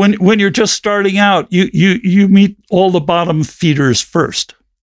you know. When you're just starting out, you meet all the bottom feeders first.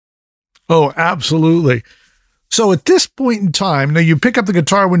 Oh, absolutely. So at this point in time, now you pick up the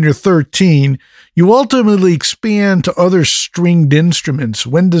guitar when you're 13, you ultimately expand to other stringed instruments.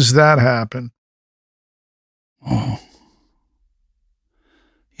 When does that happen? Oh,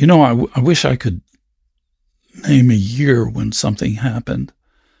 I wish I could name a year when something happened.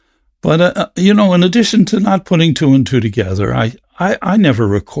 But, in addition to not putting two and two together, I never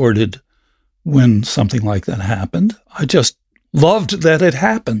recorded when something like that happened. I just loved that it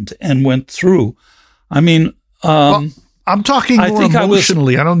happened and went through. I mean, I'm talking more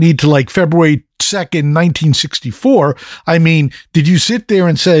emotionally. I don't need to like February 2nd, 1964. I mean, did you sit there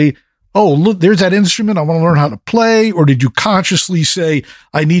and say, oh, look, there's that instrument, I want to learn how to play? Or did you consciously say,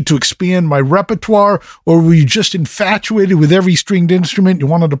 I need to expand my repertoire? Or were you just infatuated with every stringed instrument? You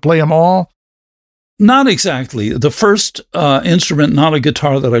wanted to play them all? Not exactly. The first instrument, not a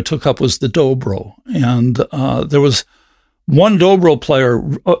guitar, that I took up was the dobro. And there was one dobro player,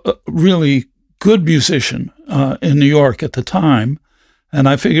 a really good musician in New York at the time. And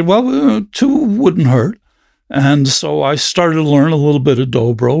I figured, well, two wouldn't hurt. And so I started to learn a little bit of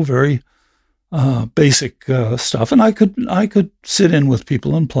dobro, very basic stuff, and I could sit in with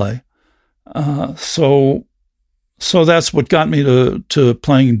people and play. So that's what got me to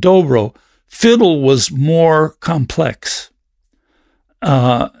playing dobro. Fiddle was more complex,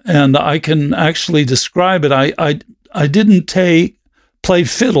 and I can actually describe it. I didn't play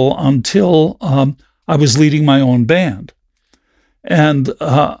fiddle until I was leading my own band, and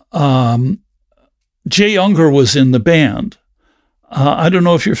Jay Unger was in the band. I don't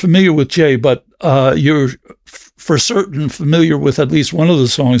know if you're familiar with Jay, but you're for certain familiar with at least one of the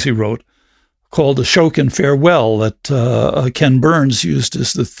songs he wrote called Ashokan Farewell that Ken Burns used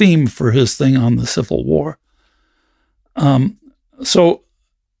as the theme for his thing on the Civil War. So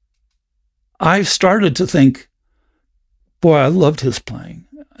I started to think, boy, I loved his playing.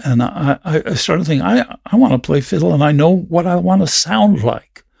 And I started thinking, I want to play fiddle, and I know what I want to sound like.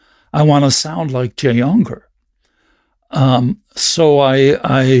 I want to sound like Jay Unger. So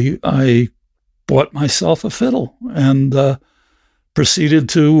I bought myself a fiddle and proceeded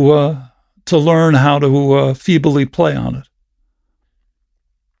to learn how to feebly play on it.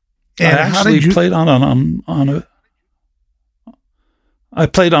 And I actually played on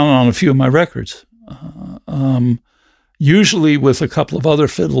a few of my records, usually with a couple of other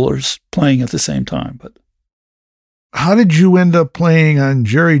fiddlers playing at the same time. But how did you end up playing on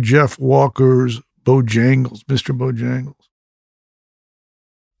Jerry Jeff Walker's Bojangles, Mr. Bojangles?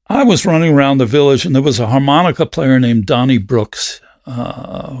 I was running around the village, and there was a harmonica player named Donnie Brooks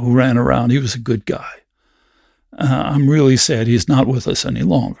who ran around. He was a good guy. I'm really sad he's not with us any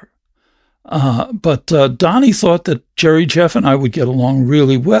longer. But Donnie thought that Jerry Jeff and I would get along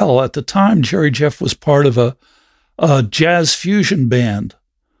really well. At the time, Jerry Jeff was part of a jazz fusion band.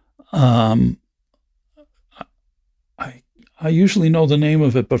 I usually know the name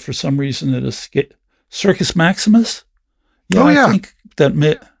of it, but for some reason it escaped. Circus Maximus? Yeah, I think that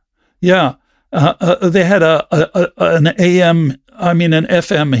they had an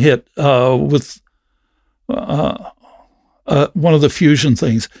FM hit with one of the fusion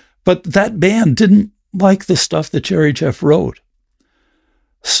things. But that band didn't like the stuff that Jerry Jeff wrote.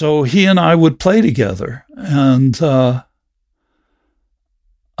 So he and I would play together. And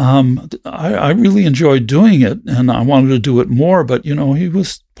I really enjoyed doing it, and I wanted to do it more. But, he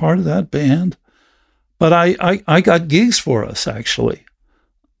was part of that band. But I got gigs for us, actually.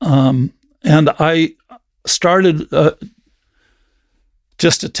 And I started,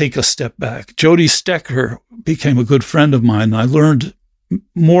 just to take a step back, Jody Stecker became a good friend of mine. I learned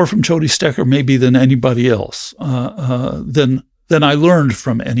more from Jody Stecker maybe than anybody else, than I learned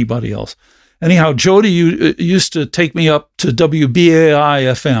from anybody else. Anyhow, Jody used to take me up to WBAI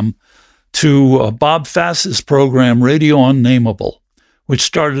FM to Bob Fass's program, Radio Unnameable, which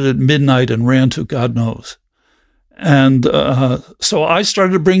started at midnight and ran to God knows. And so I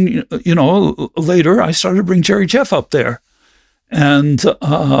started to bring, later I started to bring Jerry Jeff up there. And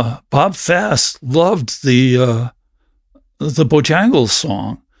Bob Fass loved the Bojangles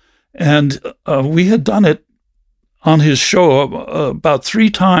song. And we had done it on his show about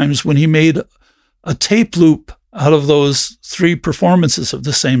 3 times when he made a tape loop out of those 3 performances of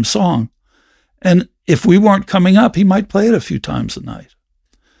the same song. And if we weren't coming up, he might play it a few times a night.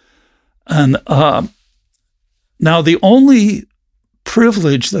 And now the only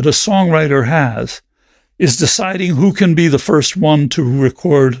privilege that a songwriter has is deciding who can be the first one to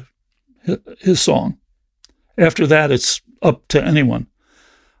record his song. After that, it's up to anyone.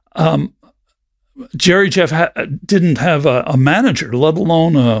 Jerry Jeff didn't have a manager, let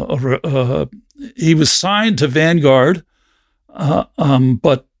alone he was signed to Vanguard,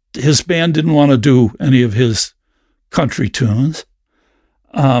 but his band didn't want to do any of his country tunes.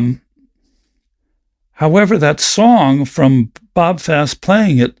 However, that song from Bob Fass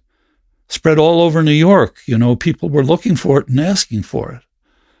playing it spread all over New York. People were looking for it and asking for it.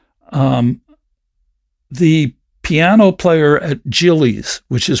 the piano player at Gillies,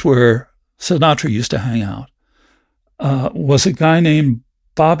 which is where Sinatra used to hang out, was a guy named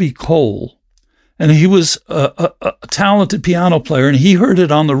Bobby Cole. And he was a talented piano player, and he heard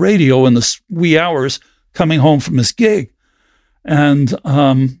it on the radio in the wee hours coming home from his gig. And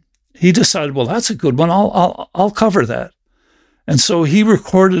he decided, well, that's a good one. I'll cover that. And so he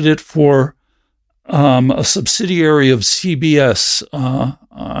recorded it for a subsidiary of CBS.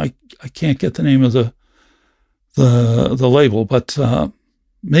 I can't get the name of the label, but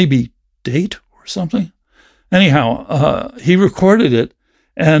maybe Date or something. Anyhow, he recorded it,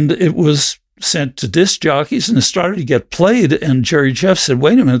 and it was sent to disc jockeys, and it started to get played. And Jerry Jeff said,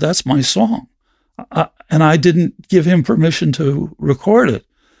 "Wait a minute, that's my song," and I didn't give him permission to record it.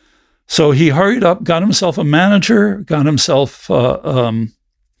 So he hurried up, got himself a manager, got himself a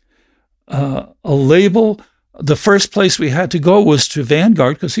label. The first place we had to go was to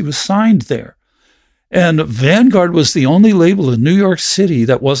Vanguard because he was signed there. And Vanguard was the only label in New York City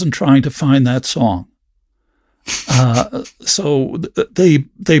that wasn't trying to find that song. So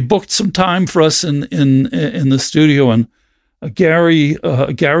they booked some time for us in the studio, and Gary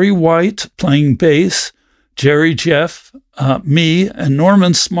White playing bass, Jerry Jeff, me, and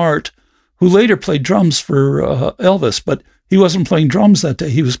Norman Smart, who later played drums for Elvis, but he wasn't playing drums that day.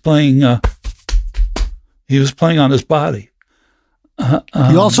 He was playing on his body.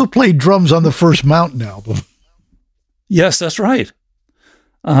 He also played drums on the first Mountain album. Yes, that's right.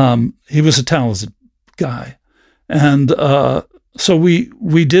 He was a talented guy. And so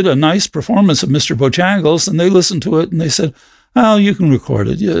we did a nice performance of Mr. Bojangles, and they listened to it, and they said, "Oh, you can record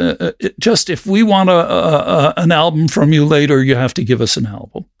it. Just if we want an album from you later, you have to give us an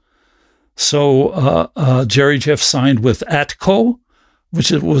album." So Jerry Jeff signed with Atco,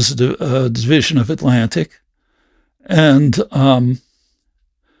 which was a division of Atlantic, and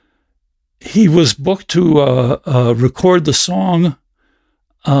he was booked to record the song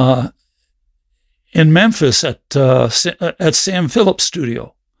in Memphis at Sam Phillips'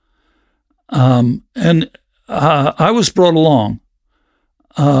 studio, and I was brought along.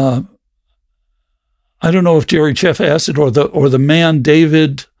 I don't know if Jerry Jeff asked it or the man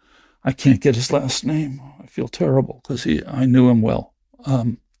David. I can't get his last name. I feel terrible because I knew him well.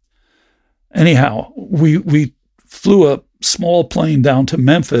 Anyhow, we flew a small plane down to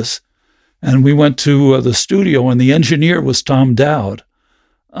Memphis, and we went to the studio, and the engineer was Tom Dowd.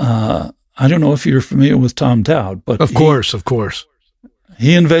 I don't know if you're familiar with Tom Dowd, but of course.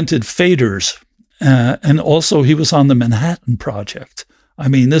 He invented faders, and also he was on the Manhattan Project. I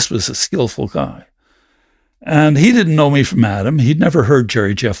mean, this was a skillful guy. And he didn't know me from Adam. He'd never heard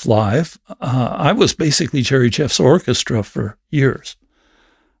Jerry Jeff live. I was basically Jerry Jeff's orchestra for years.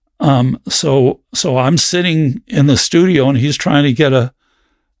 So I'm sitting in the studio, and he's trying to get a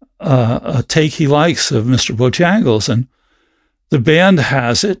take he likes of Mr. Bojangles, and the band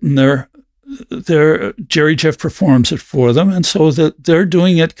has it, and Jerry Jeff performs it for them, and so that they're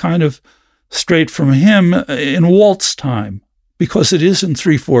doing it kind of straight from him in waltz time, because it is in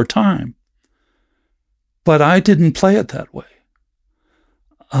 3/4 time. But I didn't play it that way.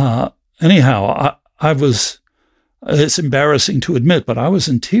 Anyhow, I was, it's embarrassing to admit, but I was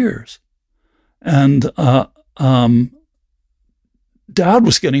in tears. And Dowd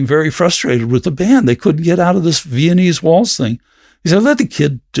was getting very frustrated with the band. They couldn't get out of this Viennese waltz thing. He said, "Let the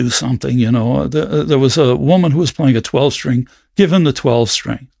kid do something, you know." There was a woman who was playing a 12-string. Give him the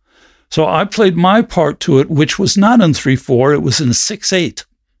 12-string. So I played my part to it, which was not in 3/4. It was in 6/8.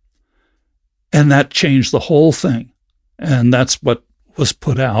 And that changed the whole thing. And that's what was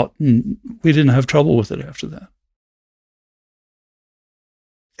put out. And we didn't have trouble with it after that.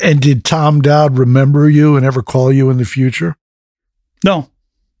 And did Tom Dowd remember you and ever call you in the future? No,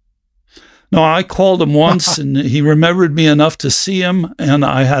 I called him once, and he remembered me enough to see him. And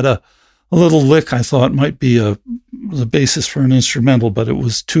I had a little lick I thought might be the basis for an instrumental, but it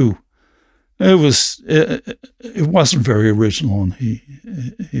was too. It wasn't very original. And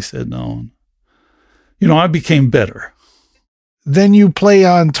he said no. You know, I became better. Then you play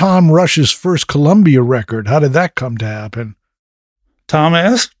on Tom Rush's first Columbia record. How did that come to happen? Tom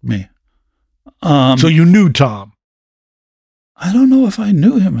asked me. So you knew Tom? I don't know if I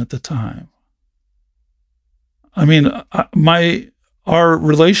knew him at the time. I mean, our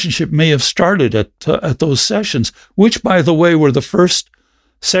relationship may have started at those sessions, which, by the way, were the first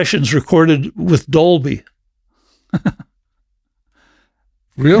sessions recorded with Dolby.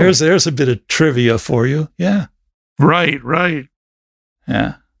 Really? There's a bit of trivia for you. Yeah. Right.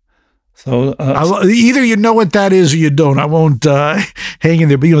 Yeah. So either you know what that is or you don't. I won't hang in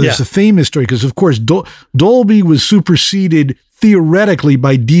there. But, there's a famous story because, of course, Dolby was superseded theoretically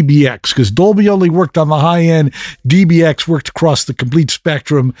by DBX, because Dolby only worked on the high end, DBX worked across the complete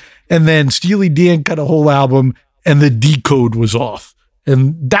spectrum, and then Steely Dan cut a whole album and the decode was off.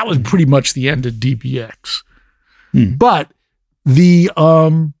 And that was pretty much the end of DBX. But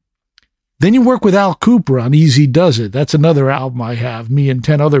then you work with Al Cooper on Easy Does It. That's another album I have, me and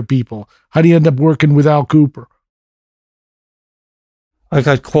 10 other people. How do you end up working with Al Cooper? I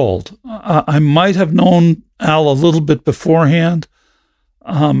got called. I might have known Al a little bit beforehand.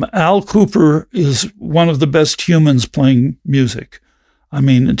 Al Cooper is one of the best humans playing music. I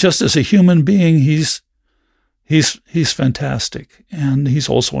mean, just as a human being, he's fantastic, and he's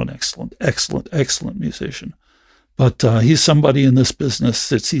also an excellent musician. But he's somebody in this business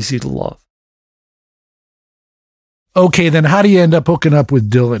that's easy to love. Okay, then how do you end up hooking up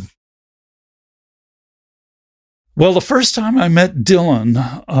with Dylan? Well, the first time I met Dylan,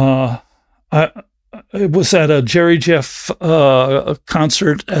 it was at a Jerry Jeff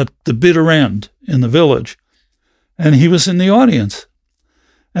concert at the Bitter End in the Village, and he was in the audience.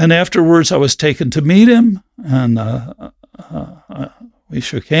 And afterwards, I was taken to meet him, and we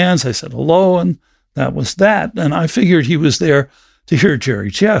shook hands. I said hello, and that was that. And I figured he was there to hear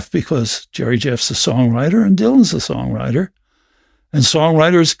Jerry Jeff, because Jerry Jeff's a songwriter and Dylan's a songwriter, and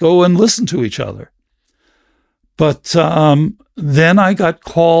songwriters go and listen to each other. But then I got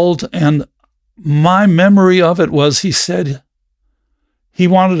called, and my memory of it was he said he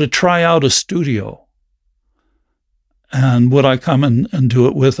wanted to try out a studio, and would I come and do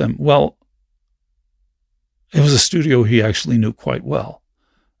it with him? Well, it was a studio he actually knew quite well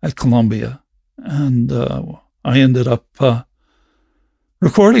at Columbia, and I ended up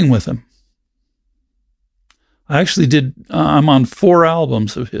recording with him. I actually did, I'm on 4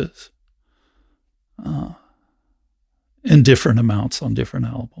 albums of his. In different amounts on different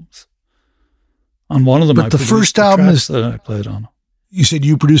albums. On one of them, but the first album is that I played on. You said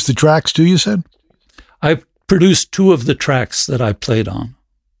you produced the tracks too, you said? I produced 2 of the tracks that I played on.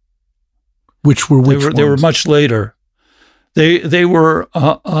 Which were which ones? They were much later. They were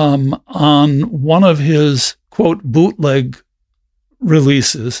on one of his, quote, bootleg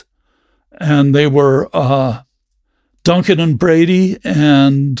releases, and they were Duncan and Brady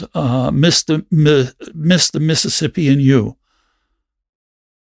and Miss the Mississippi and You.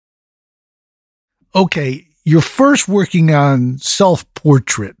 Okay, you're first working on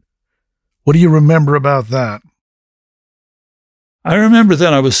Self-Portrait. What do you remember about that? I remember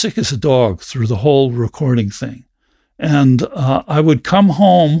that I was sick as a dog through the whole recording thing. And I would come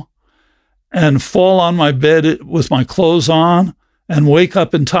home and fall on my bed with my clothes on and wake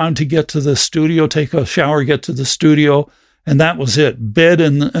up in time to get to the studio, take a shower, get to the studio, and that was it. Bed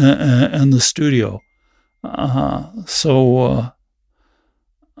and the studio. That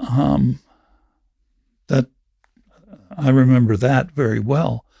I remember that very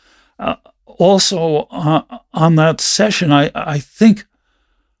well. Also, on that session, I think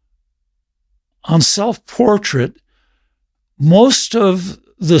on Self-Portrait, most of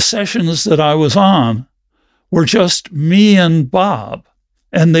the sessions that I was on were just me and Bob,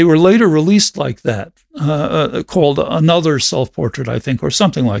 and they were later released like that, called Another Self-Portrait, I think, or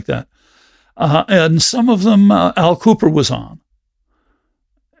something like that. And some of them, Al Cooper was on.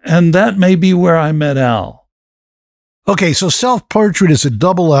 And that may be where I met Al. Okay, so Self-Portrait is a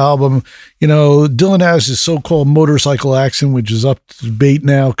double album. You know, Dylan has his so-called motorcycle accident, which is up to debate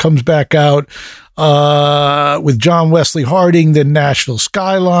now, comes back out with John Wesley Harding, then Nashville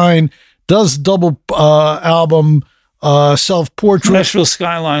Skyline, does double album Self-Portrait. Nashville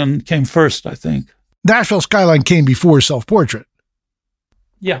Skyline came first, I think. Nashville Skyline came before Self-Portrait.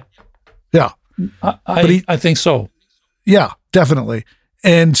 Yeah. Yeah. I think so. Yeah, definitely.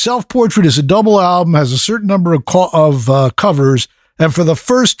 And Self-Portrait is a double album, has a certain number of covers, and for the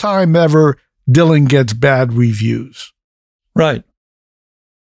first time ever, Dylan gets bad reviews. Right.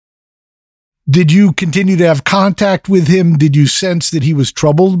 Did you continue to have contact with him? Did you sense that he was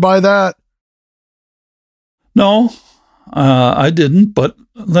troubled by that? No, I didn't, but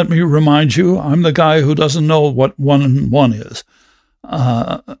let me remind you, I'm the guy who doesn't know what 1 and 1 is.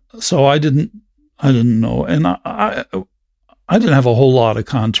 So I didn't know. And I didn't have a whole lot of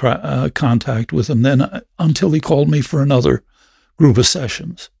contact with him then until he called me for another group of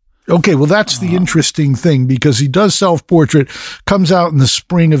sessions. Okay, well, that's the interesting thing, because he does Self-Portrait, comes out in the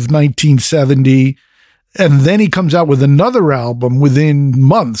spring of 1970, and then he comes out with another album within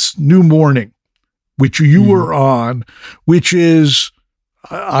months, New Morning, which you were on, which is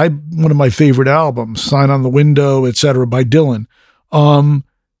one of my favorite albums, Sign on the Window, etc., by Dylan.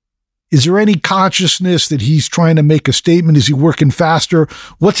 Is there any consciousness that he's trying to make a statement? Is he working faster?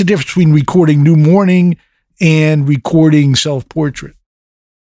 What's the difference between recording New Morning and recording self-portrait?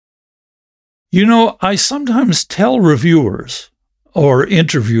 You know, I sometimes tell reviewers or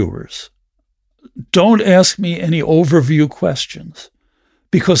interviewers, don't ask me any overview questions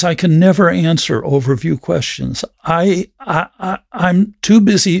because I can never answer overview questions. I'm too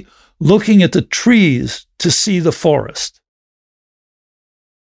busy looking at the trees to see the forest.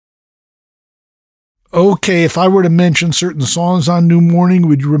 Okay, if I were to mention certain songs on New Morning,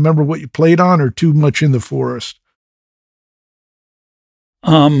 would you remember what you played on, or too much in the forest?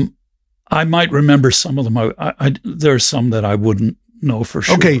 I might remember some of them. There's some that I wouldn't know for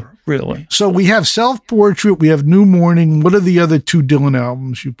sure. Okay, really. So we have Self-Portrait, we have New Morning. What are the other two Dylan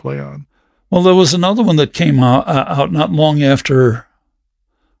albums you play on? Well, there was another one that came out not long after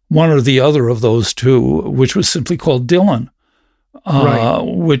one or the other of those two, which was simply called Dylan, right.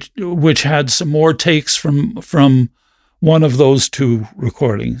 which had some more takes from one of those two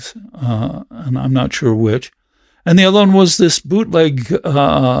recordings, and I'm not sure which. And the other one was this bootleg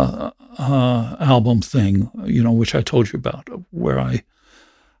album thing, which I told you about, where I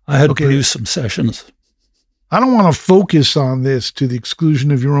had produced some sessions. I don't want to focus on this to the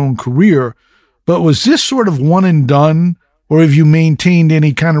exclusion of your own career, but was this sort of one and done, or have you maintained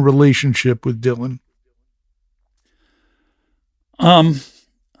any kind of relationship with Dylan?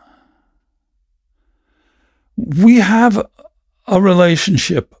 We have a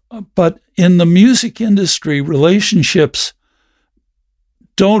relationship, but in the music industry, relationships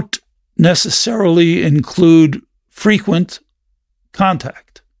don't necessarily include frequent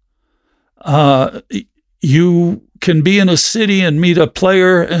contact. You can be in a city and meet a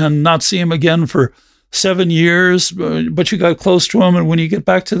player and not see him again for 7 years, but you got close to him, and when you get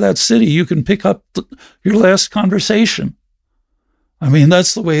back to that city, you can pick up your last conversation. I mean,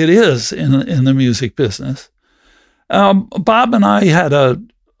 that's the way it is in the music business. Bob and I had a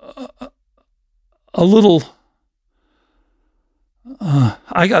little.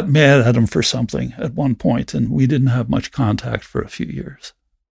 I got mad at him for something at one point, and we didn't have much contact for a few years.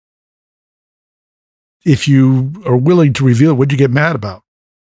 If you are willing to reveal, what'd you get mad about?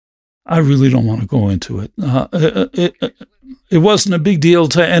 I really don't want to go into it. It wasn't a big deal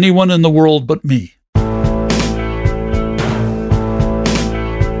to anyone in the world but me.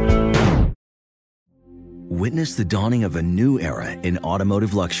 Witness the dawning of a new era in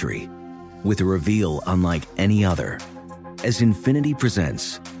automotive luxury with a reveal unlike any other as Infiniti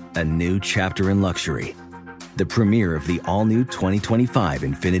presents a new chapter in luxury, the premiere of the all-new 2025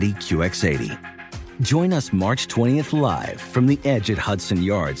 Infiniti QX80. Join us March 20th live from the Edge at Hudson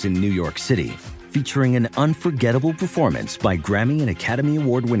Yards in New York City, featuring an unforgettable performance by Grammy and Academy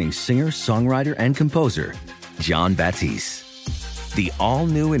Award-winning singer, songwriter, and composer, Jon Batiste. The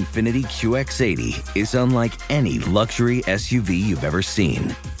all-new Infiniti QX80 is unlike any luxury SUV you've ever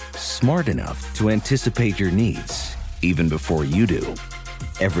seen. Smart enough to anticipate your needs, even before you do.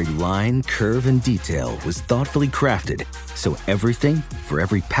 Every line, curve, and detail was thoughtfully crafted, so everything for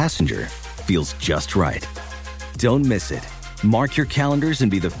every passenger feels just right. Don't miss it. Mark your calendars and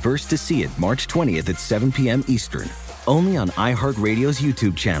be the first to see it March 20th at 7 p.m. Eastern, only on iHeartRadio's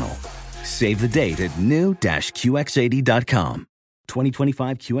YouTube channel. Save the date at new-QX80.com.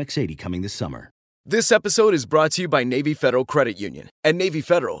 2025 QX80 coming this summer. This episode is brought to you by Navy Federal Credit Union. At Navy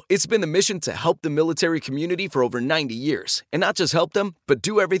Federal, it's been the mission to help the military community for over 90 years. And not just help them, but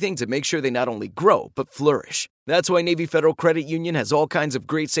do everything to make sure they not only grow, but flourish. That's why Navy Federal Credit Union has all kinds of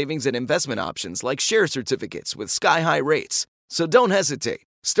great savings and investment options like share certificates with sky-high rates. So don't hesitate.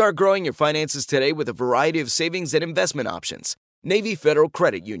 Start growing your finances today with a variety of savings and investment options. Navy Federal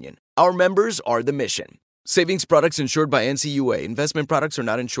Credit Union. Our members are the mission. Savings products insured by NCUA. Investment products are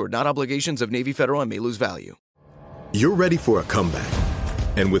not insured, not obligations of Navy Federal and may lose value. You're ready for a comeback.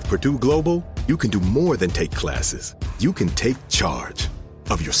 And with Purdue Global, you can do more than take classes. You can take charge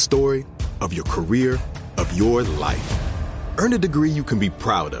of your story, of your career, of your life. Earn a degree you can be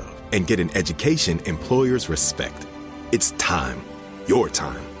proud of and get an education employers respect. It's time, your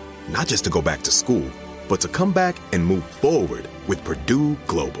time, not just to go back to school, but to come back and move forward with Purdue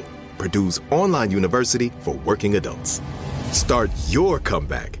Global. Purdue's online university for working adults. Start your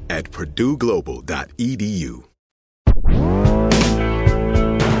comeback at purdueglobal.edu.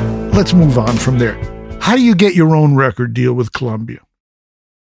 Let's move on from there. How do you get your own record deal with Columbia?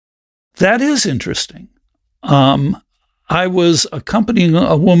 That is interesting. I was accompanying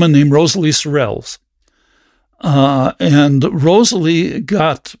a woman named Rosalie Sorrells, and Rosalie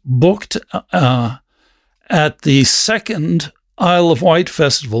got booked at the second Isle of Wight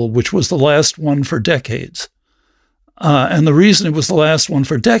Festival, which was the last one for decades. And the reason it was the last one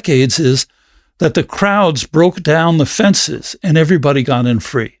for decades is that the crowds broke down the fences and everybody got in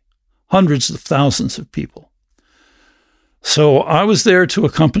free. Hundreds of thousands of people. So I was there to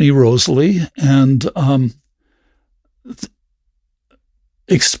accompany Rosalie, and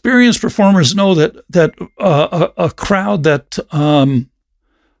experienced performers know that a crowd that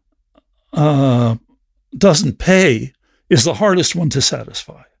doesn't pay is the hardest one to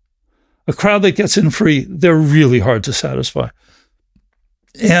satisfy. A crowd that gets in free, they're really hard to satisfy.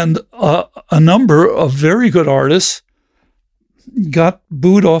 And a number of very good artists got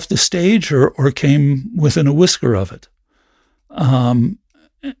booed off the stage or came within a whisker of it.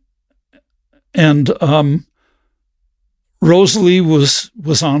 Rosalie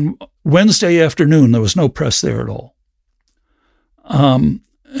was on Wednesday afternoon. There was no press there at all.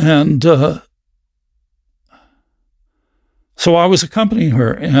 So I was accompanying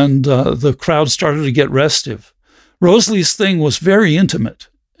her, and the crowd started to get restive. Rosalie's thing was very intimate.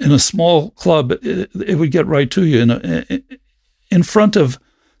 In a small club, it would get right to you. In front of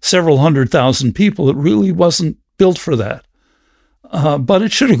several 100,000 people, it really wasn't built for that. But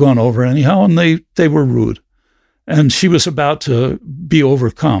it should have gone over anyhow, and they were rude. And she was about to be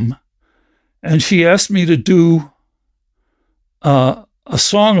overcome. And she asked me to do a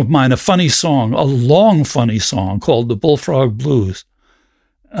song of mine, a funny song, a long, funny song called the Bullfrog Blues.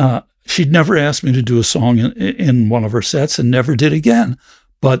 She'd never asked me to do a song in one of her sets and never did again.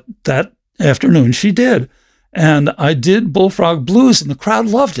 But that afternoon she did. And I did Bullfrog Blues, and the crowd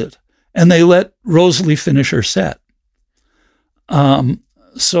loved it. And they let Rosalie finish her set.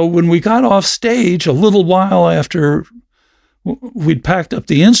 So when we got off stage, a little while after we'd packed up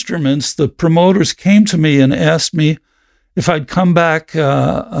the instruments, the promoters came to me and asked me if I'd come back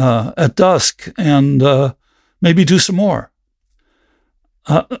at dusk and maybe do some more.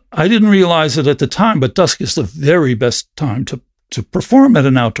 I didn't realize it at the time, but dusk is the very best time to perform at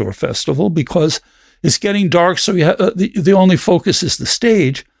an outdoor festival because it's getting dark, so the only focus is the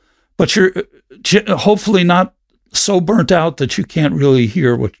stage, but you're hopefully not so burnt out that you can't really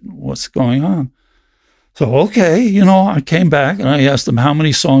hear what's going on. So, okay, I came back and I asked them how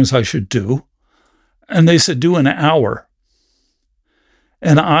many songs I should do. And they said, do an hour.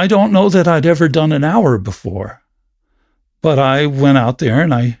 And I don't know that I'd ever done an hour before, but I went out there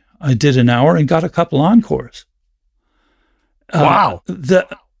and I did an hour and got a couple encores. Wow.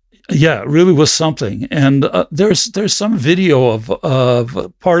 Yeah, it really was something. And there's some video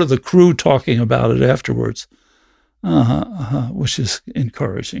of part of the crew talking about it afterwards. Which is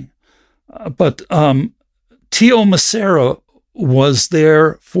encouraging. But Tio Macera was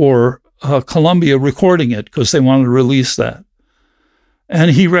there for Columbia recording it because they wanted to release that.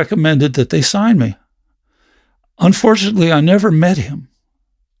 And he recommended that they sign me. Unfortunately, I never met him.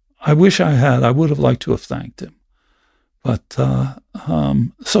 I wish I had. I would have liked to have thanked him. But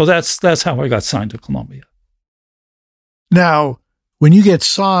so that's how I got signed to Columbia. Now, when you get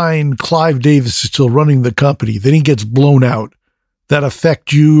signed, Clive Davis is still running the company. Then he gets blown out. That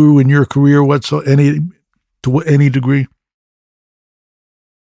affect you in your career to any degree?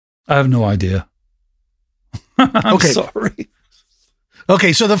 I have no idea. I'm okay. Sorry.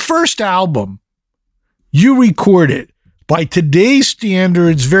 Okay, so the first album, you record it. By today's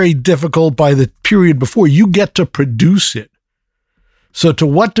standards, very difficult. By the period before, you get to produce it. So to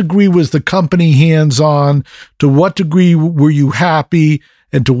what degree was the company hands-on? To what degree were you happy?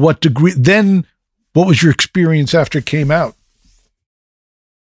 And to what degree, then what was your experience after it came out?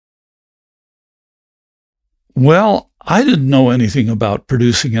 Well, I didn't know anything about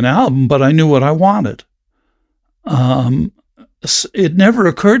producing an album, but I knew what I wanted. It never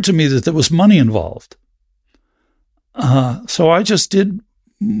occurred to me that there was money involved. So I just did.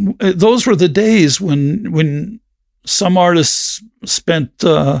 Those were the days when some artists spent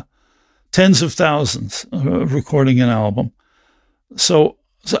tens of thousands recording an album. So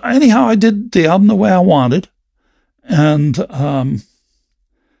anyhow, I did the album the way I wanted. And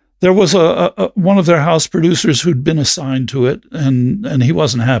there was one of their house producers who'd been assigned to it, and he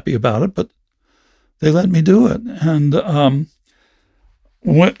wasn't happy about it, but they let me do it. And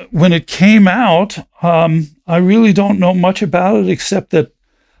when it came out, I really don't know much about it except that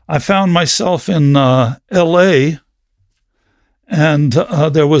I found myself in L.A., and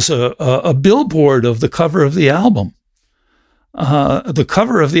there was a billboard of the cover of the album. The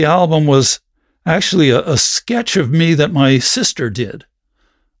cover of the album was actually a sketch of me that my sister did.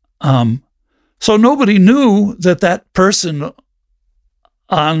 So nobody knew that person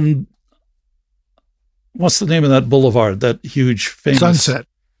on, what's the name of that boulevard, that huge famous... Sunset.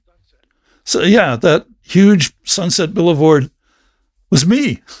 So yeah, that huge Sunset Boulevard was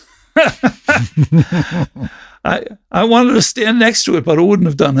me. I wanted to stand next to it, but it wouldn't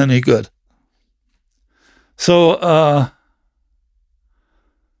have done any good. So,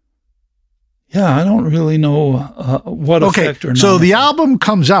 yeah, I don't really know what effect or not. So the album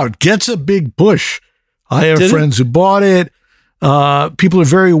comes out, gets a big push. I have friends who bought it. People are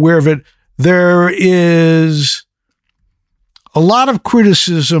very aware of it. There is a lot of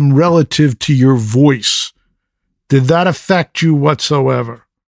criticism relative to your voice. Did that affect you whatsoever?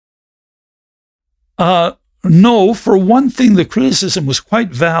 No, for one thing, the criticism was quite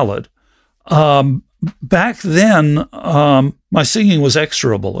valid. Back then, my singing was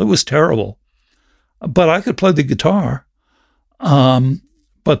execrable. It was terrible. But I could play the guitar.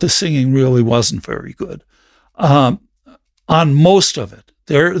 But the singing really wasn't very good. On most of it.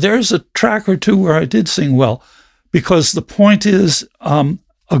 There's a track or two where I did sing well, because the point is,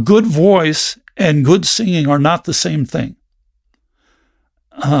 a good voice and good singing are not the same thing.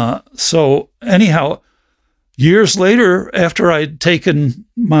 So anyhow, years later, after I'd taken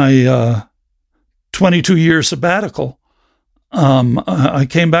my 22-year sabbatical, I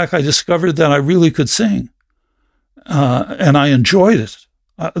came back, I discovered that I really could sing, and I enjoyed it.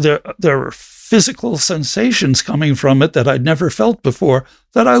 There were physical sensations coming from it that I'd never felt before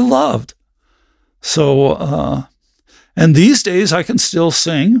that I loved. So, and these days I can still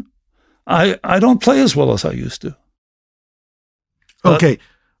sing. I don't play as well as I used to. Okay.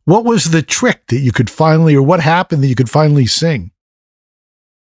 What was the trick that you could finally, or what happened that you could finally sing?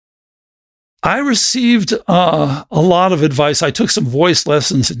 I received a lot of advice. I took some voice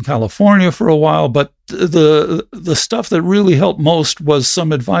lessons in California for a while, but the stuff that really helped most was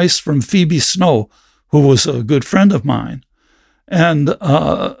some advice from Phoebe Snow, who was a good friend of mine. And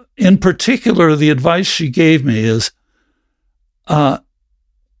in particular, the advice she gave me is,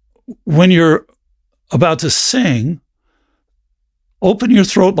 when you're about to sing, open your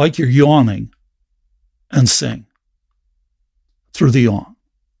throat like you're yawning and sing through the yawn.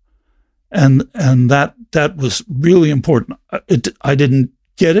 And that was really important. I didn't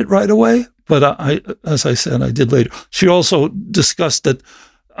get it right away, but as I said, I did later. She also discussed that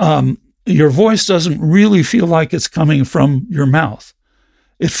your voice doesn't really feel like it's coming from your mouth.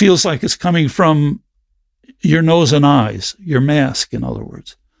 It feels like it's coming from your nose and eyes, your mask, in other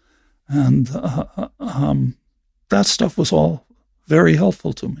words. And that stuff was all very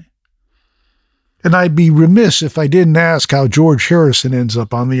helpful to me. And I'd be remiss if I didn't ask how George Harrison ends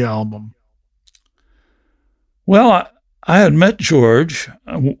up on the album. Well, I had met George.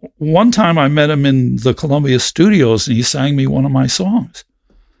 One time I met him in the Columbia studios, and he sang me one of my songs,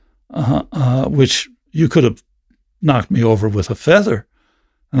 which you could have knocked me over with a feather.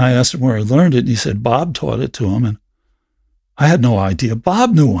 And I asked him where he learned it, and he said Bob taught it to him. And I had no idea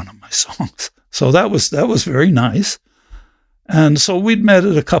Bob knew one of my songs. So that was very nice. And so we'd met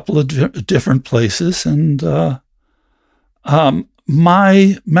at a couple of different places. And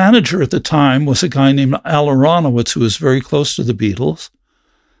my manager at the time was a guy named Al Aronowitz, who was very close to the Beatles.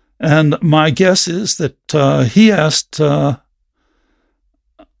 And my guess is that he asked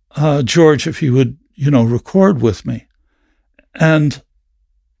George if he would, record with me. And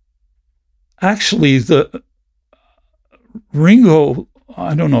actually, the Ringo,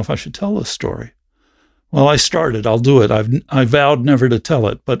 I don't know if I should tell this story. Well, I started. I'll do it. I vowed never to tell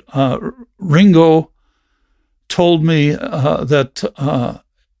it. But Ringo told me that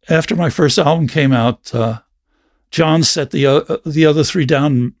after my first album came out, John set the other three down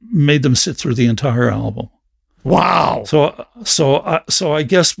and made them sit through the entire album. Wow! So I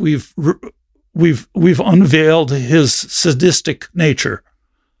guess we've unveiled his sadistic nature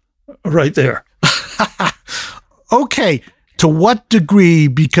right there. Okay. To what degree,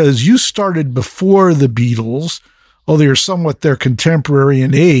 because you started before the Beatles, although you're somewhat their contemporary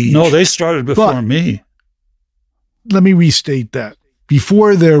in age. No, they started before me. Let me restate that.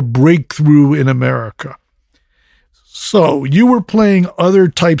 Before their breakthrough in America. So you were playing other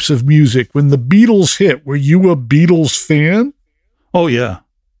types of music. When the Beatles hit, were you a Beatles fan? Oh, yeah.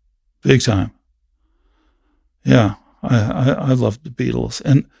 Big time. Yeah, I loved the Beatles.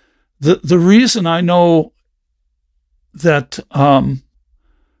 And the reason I know that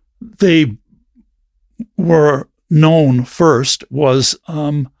they were known first was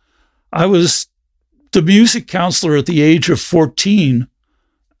I was the music counselor at the age of 14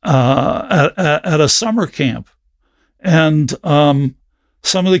 at a summer camp. And some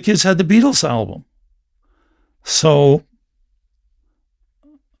of the kids had the Beatles album. So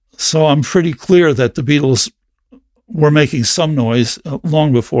I'm pretty clear that the Beatles were making some noise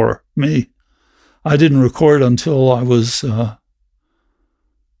long before me. I didn't record until I was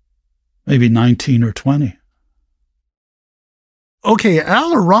maybe 19 or 20. Okay,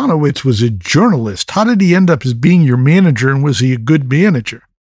 Al Aronowitz was a journalist. How did he end up as being your manager, and was he a good manager?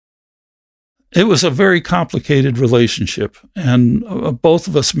 It was a very complicated relationship, and both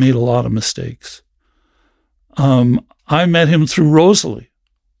of us made a lot of mistakes. I met him through Rosalie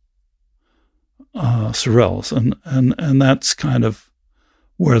Sorrells, and that's kind of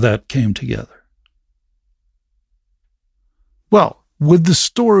where that came together. Well, would the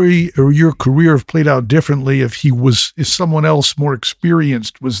story or your career have played out differently if someone else more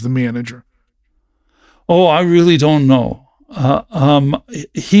experienced was the manager? Oh, I really don't know.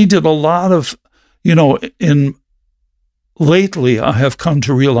 He did a lot of, lately I have come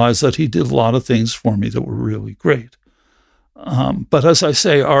to realize that he did a lot of things for me that were really great. But as I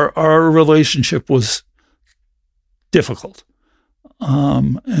say, our relationship was difficult.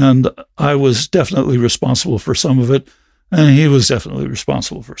 And I was definitely responsible for some of it, and he was definitely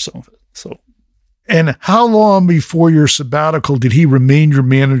responsible for some of it. So, and how long before your sabbatical did he remain your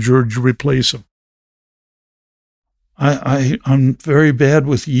manager, or did you replace him? I'm very bad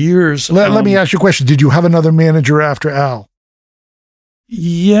with years. Let me ask you a question. Did you have another manager after Al?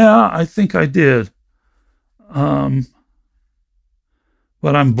 Yeah, I think I did. But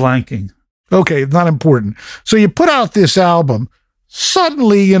I'm blanking. Okay, not important. So you put out this album.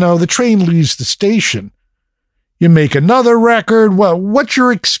 Suddenly, the train leaves the station. You make another record. Well, what's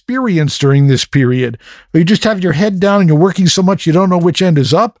your experience during this period? Or you just have your head down and you're working so much you don't know which end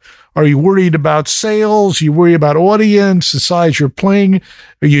is up? Are you worried about sales? You worry about audience, the size you're playing?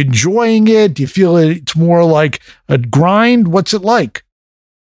 Are you enjoying it? Do you feel it's more like a grind? What's it like?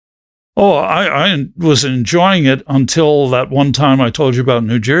 Oh, I was enjoying it until that one time I told you about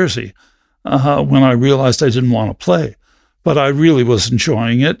New Jersey, when I realized I didn't want to play. But I really was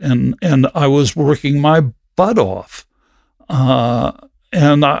enjoying it, and I was working my butt off.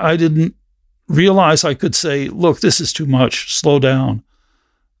 And I didn't realize I could say, look, this is too much, slow down.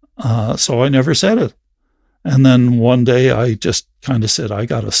 So I never said it. And then one day I just kind of said, I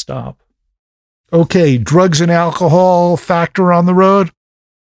got to stop. Okay, drugs and alcohol factor on the road?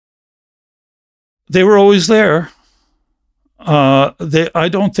 They were always there. I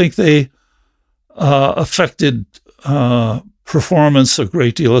don't think they affected performance a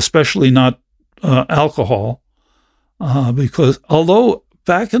great deal, especially not alcohol, because although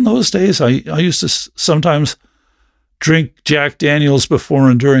back in those days, I used to sometimes drink Jack Daniels before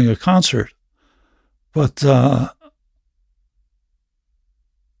and during a concert, but I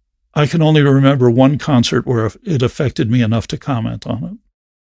can only remember one concert where it affected me enough to comment on it.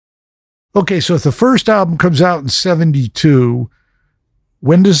 Okay, so if the first album comes out in 1972,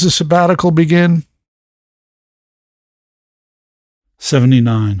 when does the sabbatical begin?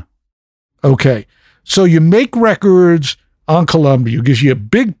 1979. Okay, so you make records on Columbia. It gives you a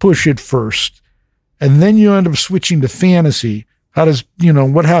big push at first, and then you end up switching to Fantasy. How does,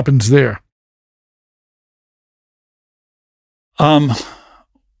 what happens there?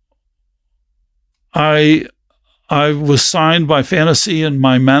 I was signed by Fantasy, and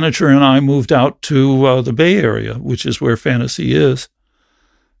my manager and I moved out to the Bay Area, which is where Fantasy is.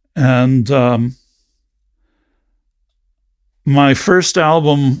 And my first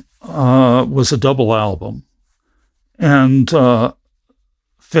album was a double album. And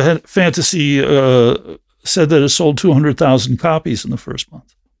Fantasy said that it sold 200,000 copies in the first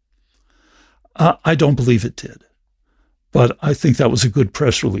month. I don't believe it did, but I think that was a good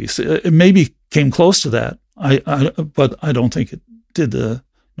press release. It maybe came close to that. But I don't think it did the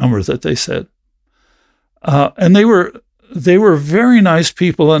number that they said. And they were very nice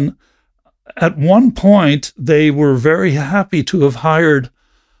people. And at one point, they were very happy to have hired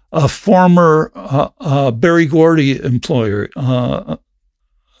a former Berry Gordy employer, a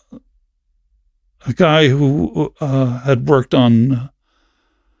guy who had worked on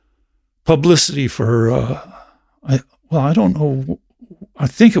publicity for, I don't know, I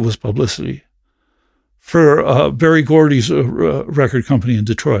think it was publicity, for Berry Gordy's record company in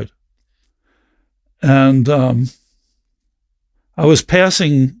Detroit. And I was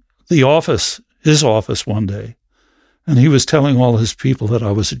passing his office one day, and he was telling all his people that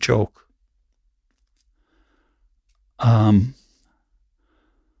I was a joke.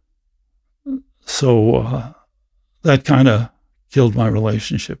 So that kind of killed my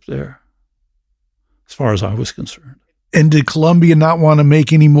relationship there, as far as I was concerned. And did Columbia not want to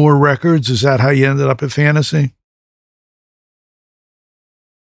make any more records? Is that how you ended up at Fantasy?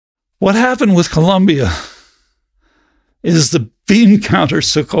 What happened with Columbia is the bean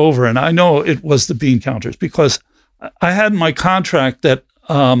counters took over. And I know it was the bean counters because I had in my contract that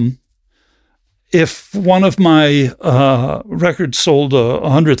if one of my records sold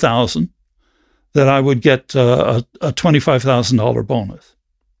 100,000, that I would get a $25,000 bonus.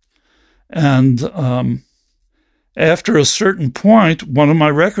 And after a certain point, one of my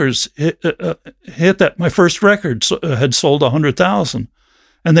records hit that. My first record had sold 100,000,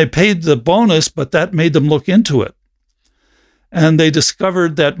 and they paid the bonus, but that made them look into it. And they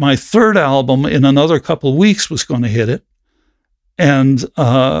discovered that my third album in another couple of weeks was going to hit it. And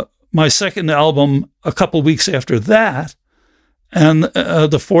my second album a couple of weeks after that. And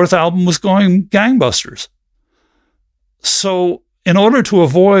the fourth album was going gangbusters. So in order to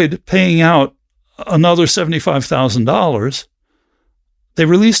avoid paying out another $75,000, they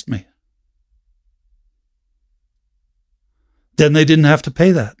released me. Then they didn't have to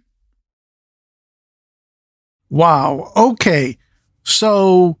pay that. Wow. Okay.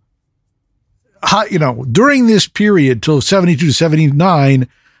 So, during this period till 72 to 79,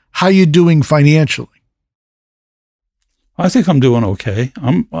 how you doing financially? I think I'm doing okay.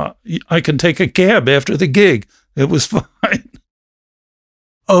 I can take a cab after the gig. It was fine.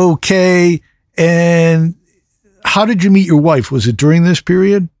 Okay. And how did you meet your wife? Was it during this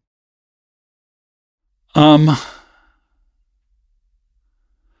period?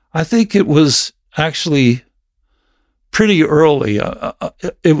 I think it was actually pretty early.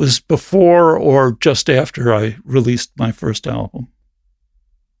 It was before or just after I released my first album.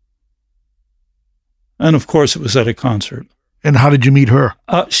 And of course, it was at a concert. And how did you meet her?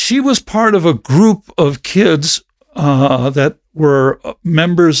 She was part of a group of kids that were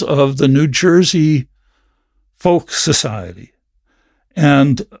members of the New Jersey Folk Society.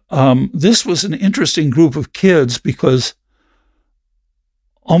 And this was an interesting group of kids because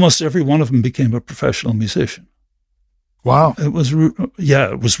almost every one of them became a professional musician. Wow. It was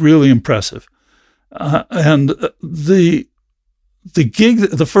really impressive. And the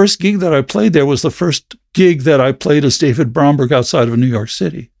first gig that I played there was the first gig that I played as David Bromberg outside of New York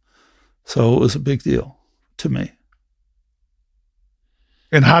City. So it was a big deal to me.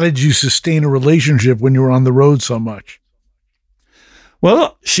 And how did you sustain a relationship when you were on the road so much?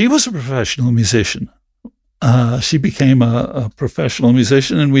 Well, she was a professional musician. She became a professional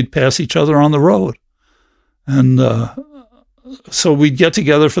musician, and we'd pass each other on the road. And so we'd get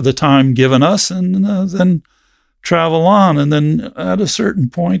together for the time given us and then travel on. And then at a certain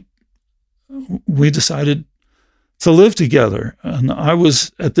point, we decided to live together. And I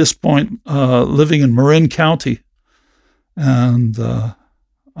was, at this point, living in Marin County. And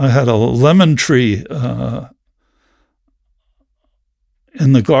I had a lemon tree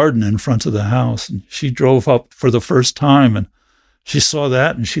in the garden in front of the house. And she drove up for the first time, and she saw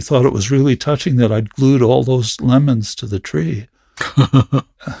that, and she thought it was really touching that I'd glued all those lemons to the tree.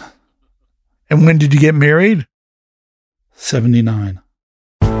 And when did you get married? 79.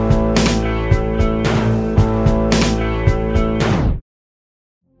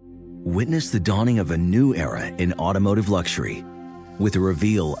 Witness the dawning of a new era in automotive luxury with a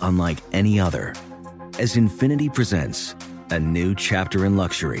reveal unlike any other as Infiniti presents a new chapter in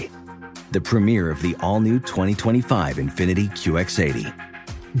luxury, the premiere of the all-new 2025 Infiniti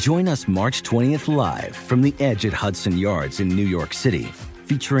QX80. Join us March 20th live from the Edge at Hudson Yards in New York City,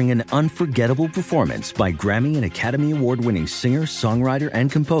 featuring an unforgettable performance by Grammy and Academy Award-winning singer, songwriter, and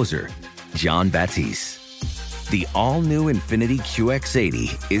composer, Jon Batiste. The all-new Infiniti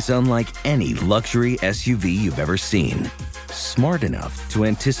QX80 is unlike any luxury SUV you've ever seen. Smart enough to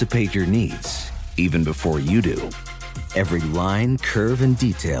anticipate your needs, even before you do. Every line, curve, and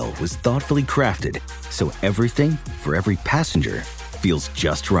detail was thoughtfully crafted, so everything for every passenger feels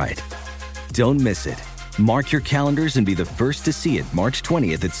just right. Don't miss it. Mark your calendars and be the first to see it March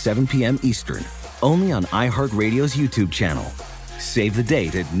 20th at 7 p.m. Eastern, only on iHeartRadio's YouTube channel. Save the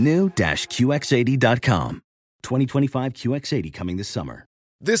date at new-QX80.com. 2025 QX80 coming this summer.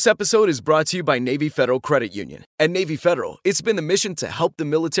 This episode is brought to you by Navy Federal Credit Union. At Navy Federal, it's been the mission to help the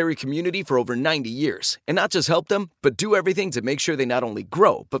military community for over 90 years. And not just help them, but do everything to make sure they not only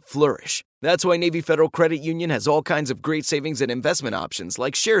grow, but flourish. That's why Navy Federal Credit Union has all kinds of great savings and investment options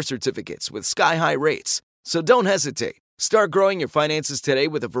like share certificates with sky-high rates. So don't hesitate. Start growing your finances today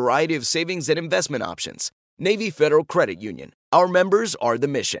with a variety of savings and investment options. Navy Federal Credit Union. Our members are the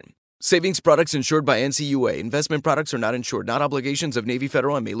mission. Savings products insured by NCUA. Investment products are not insured, not obligations of Navy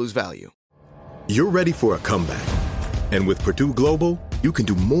Federal and may lose value. You're ready for a comeback. And with Purdue Global, you can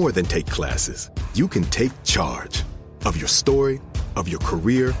do more than take classes. You can take charge of your story, of your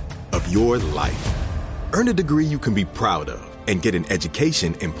career, of your life. Earn a degree you can be proud of and get an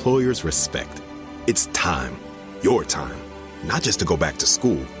education employers respect. It's time, your time, not just to go back to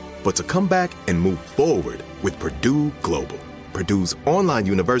school, but to come back and move forward with Purdue Global, Purdue's online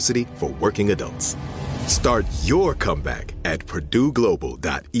university for working adults. Start your comeback at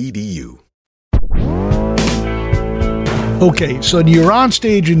purdueglobal.edu. Okay, so you're on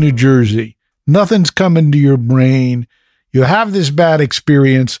stage in New Jersey. Nothing's coming to your brain. You have this bad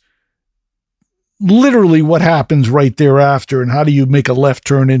experience. Literally, what happens right thereafter, and how do you make a left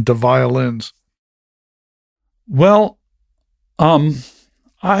turn into violins? Well,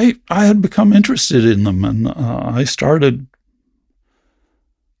 I had become interested in them, and I started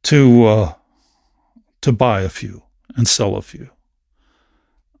to buy a few and sell a few.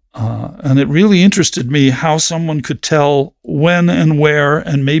 And it really interested me how someone could tell when and where,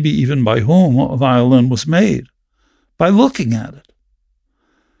 and maybe even by whom, a violin was made by looking at it.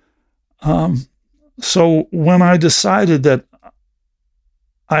 So when I decided that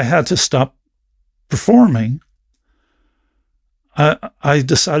I had to stop performing, I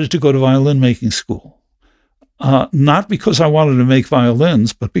decided to go to violin making school. Not because I wanted to make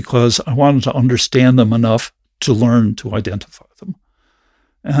violins, but because I wanted to understand them enough to learn to identify them.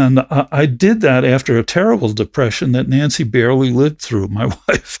 And I did that after a terrible depression that Nancy barely lived through, my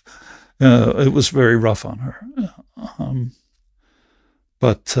wife. It was very rough on her.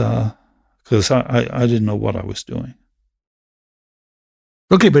 But because I didn't know what I was doing.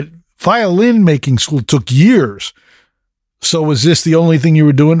 Okay, but violin making school took years. So was this the only thing you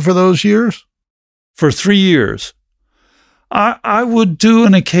were doing for those years? For 3 years. I would do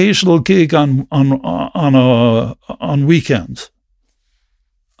an occasional gig on weekends.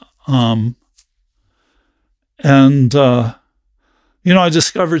 I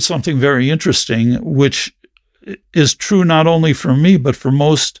discovered something very interesting, which is true not only for me, but for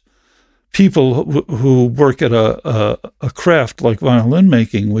most people who work at a craft like violin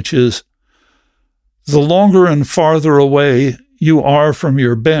making, which is the longer and farther away you are from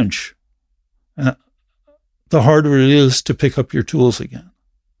your bench, the harder it is to pick up your tools again.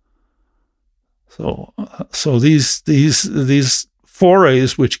 So these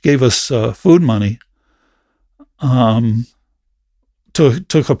forays, which gave us food money,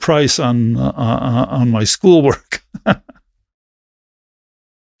 took a price on my schoolwork.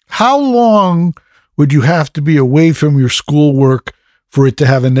 How long would you have to be away from your schoolwork for it to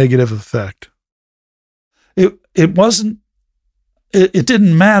have a negative effect? It wasn't. It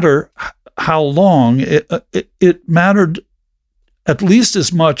didn't matter how long. It mattered at least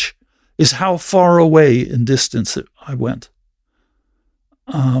as much as how far away in distance I went.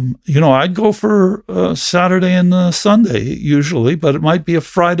 I'd go for Saturday and a Sunday usually, but it might be a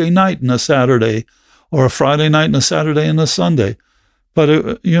Friday night and a Saturday, or a Friday night and a Saturday and a Sunday.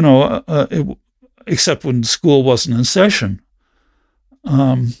 But except when school wasn't in session.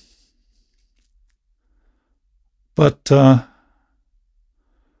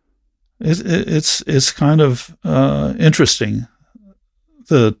 It's kind of interesting,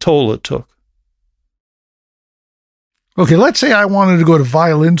 the toll it took. Okay, let's say I wanted to go to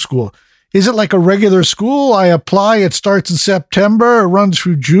violin school. Is it like a regular school? I apply, it starts in September, it runs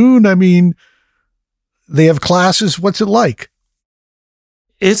through June. I mean, they have classes. What's it like?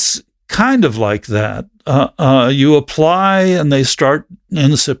 It's kind of like that. You apply and they start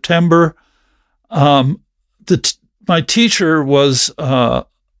in September. My teacher was a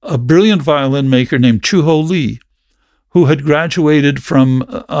brilliant violin maker named Chuho Lee, who had graduated from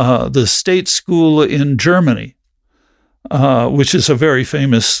the state school in Germany, which is a very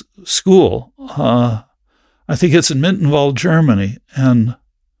famous school. I think it's in Mittenwald, Germany,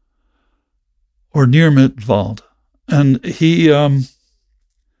 or near Mittenwald. And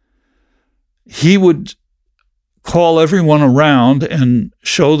he would call everyone around and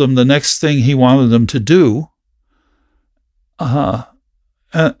show them the next thing he wanted them to do.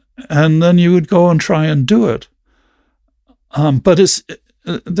 And then you would go and try and do it. But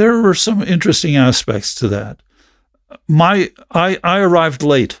there were some interesting aspects to that. I arrived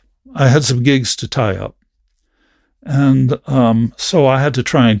late. I had some gigs to tie up. And so I had to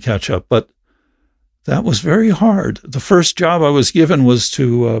try and catch up. But that was very hard. The first job I was given was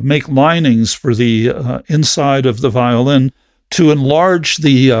to make linings for the inside of the violin to enlarge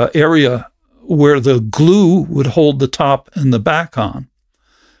the area where the glue would hold the top and the back on.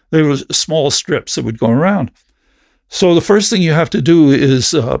 There was small strips that would go around. So the first thing you have to do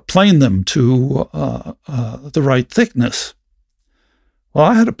is plane them to the right thickness. Well,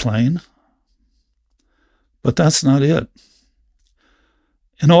 I had a plane, but that's not it.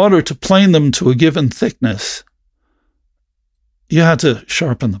 In order to plane them to a given thickness, you had to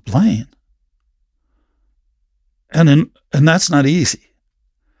sharpen the plane. And that's not easy.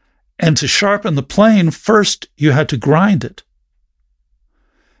 And to sharpen the plane, first you had to grind it.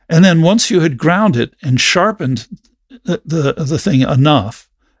 And then once you had ground it and sharpened the thing enough,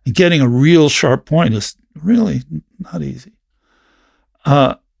 getting a real sharp point is really not easy.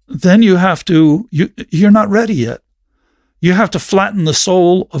 Then you have to, you're not ready yet. You have to flatten the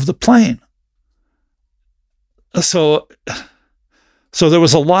sole of the plane so there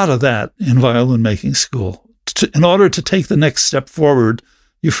was a lot of that in violin making school. In order to take the next step forward,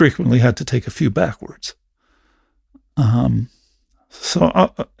 you frequently had to take a few backwards.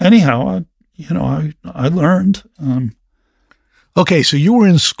 Anyhow, I learned. Okay, so you were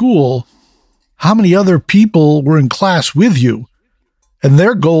in school. How many other people were in class with you? And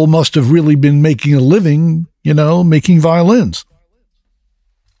their goal must have really been making a living, making violins.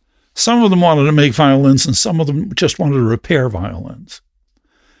 Some of them wanted to make violins, and some of them just wanted to repair violins.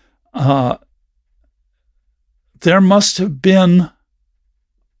 There must have been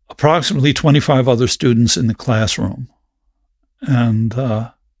approximately 25 other students in the classroom, and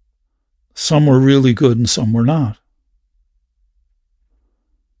some were really good and some were not.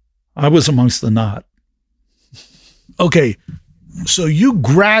 I was amongst the not. Okay, so you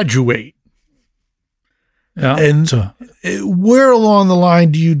graduate. Yeah. And where along the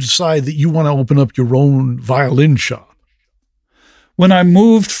line do you decide that you want to open up your own violin shop? When I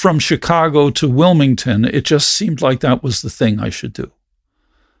moved from Chicago to Wilmington, it just seemed like that was the thing I should do.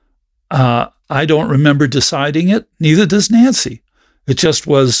 I don't remember deciding it. Neither does Nancy. It just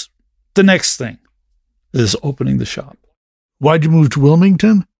was the next thing is opening the shop. Why'd you move to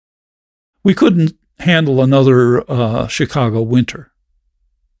Wilmington? We couldn't handle another Chicago winter.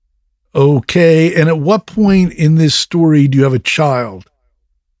 Okay. And at what point in this story do you have a child?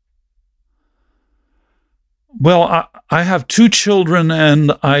 Well, I have two children,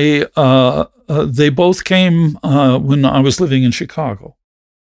 and they both came when I was living in Chicago.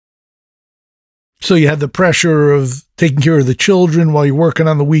 So you had the pressure of taking care of the children while you're working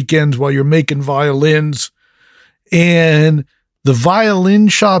on the weekends, while you're making violins. And the violin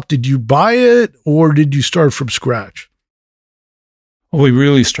shop, did you buy it or did you start from scratch? Well, we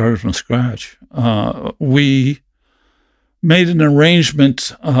really started from scratch. We made an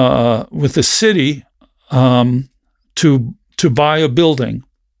arrangement with the city to buy a building,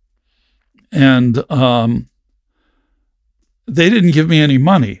 and they didn't give me any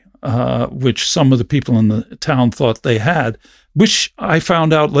money, which some of the people in the town thought they had, which I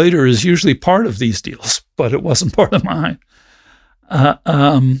found out later is usually part of these deals, but it wasn't part of mine.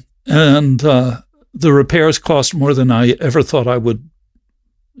 And the repairs cost more than I ever thought I would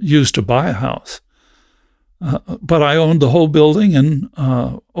use to buy a house. But I owned the whole building and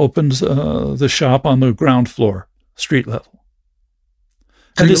opened the shop on the ground floor, street level.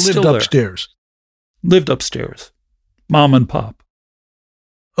 And you lived upstairs? Lived upstairs. Mom and pop.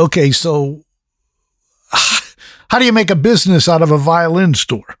 Okay, so how do you make a business out of a violin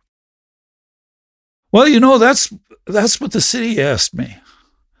store? Well, that's what the city asked me.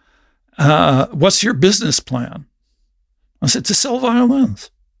 What's your business plan? I said, to sell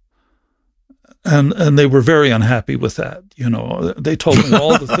violins. And they were very unhappy with that. They told me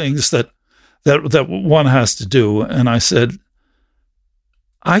all the things that one has to do. And I said,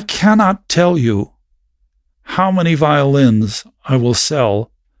 I cannot tell you how many violins I will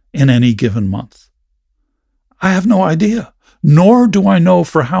sell in any given month. I have no idea, nor do I know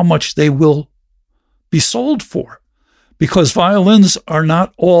for how much they will be sold for, because violins are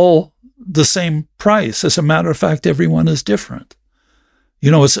not all the same price. As a matter of fact, everyone is different.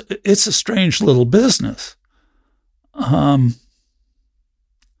 It's a strange little business. But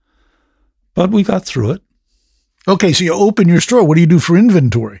we got through it. Okay, so you open your store. What do you do for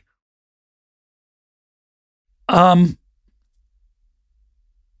inventory?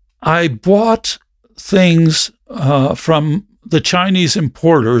 I bought things from the Chinese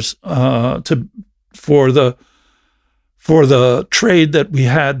importers for the trade that we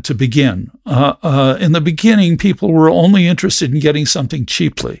had to begin. In the beginning, people were only interested in getting something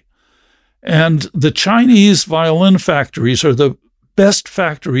cheaply. And the Chinese violin factories are the best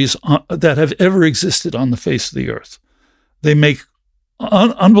factories that have ever existed on the face of the earth. They make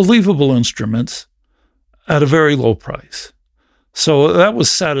unbelievable instruments at a very low price. So that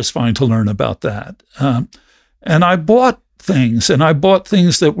was satisfying to learn about that. And I bought things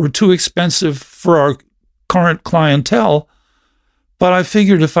that were too expensive for our current clientele, but I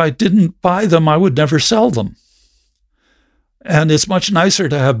figured if I didn't buy them, I would never sell them. And it's much nicer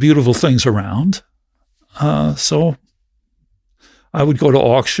to have beautiful things around. So I would go to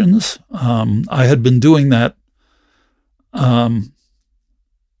auctions. I had been doing that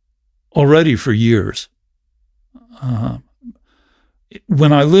already for years.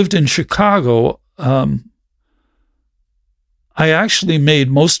 When I lived in Chicago, I actually made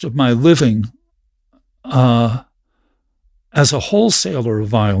most of my living as a wholesaler of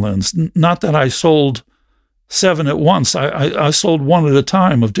violins. Not that I sold 7 at once. I sold 1 at a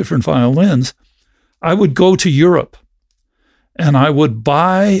time of different violins. I would go to Europe and I would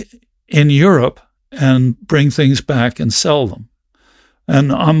buy in Europe and bring things back and sell them.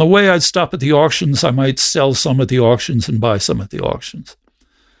 And on the way, I'd stop at the auctions. I might sell some at the auctions and buy some at the auctions.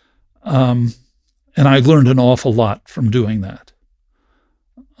 And I learned an awful lot from doing that.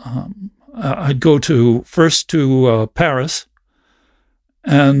 I'd go first to Paris,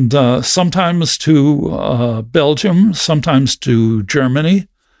 and sometimes to Belgium, sometimes to Germany,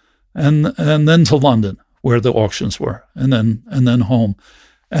 and then to London, where the auctions were, and then home.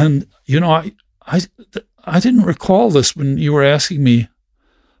 And I didn't recall this when you were asking me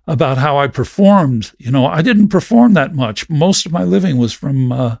about how I performed. I didn't perform that much. Most of my living was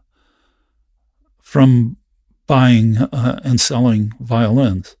from buying and selling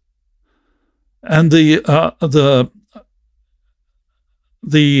violins. And the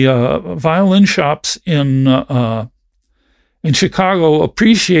violin shops in Chicago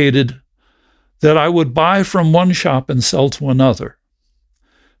appreciated that I would buy from one shop and sell to another,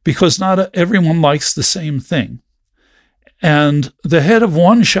 because not everyone likes the same thing. And the head of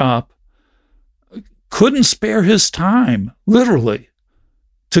one shop couldn't spare his time, literally,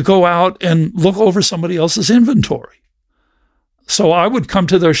 to go out and look over somebody else's inventory. So I would come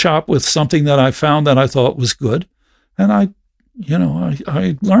to their shop with something that I found that I thought was good, and I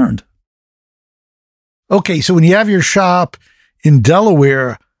learned. Okay, so when you have your shop in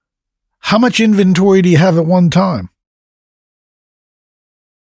Delaware, how much inventory do you have at one time?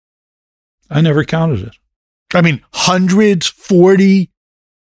 I never counted it. I mean, hundreds, 40?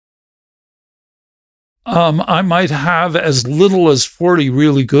 I might have as little as 40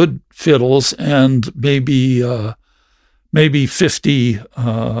 really good fiddles and maybe 50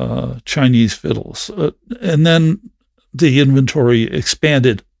 Chinese fiddles. And then the inventory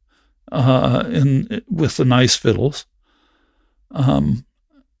expanded with the nice fiddles.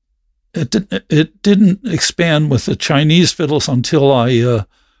 It didn't expand with the Chinese fiddles until I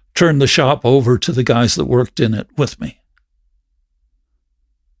turned the shop over to the guys that worked in it with me.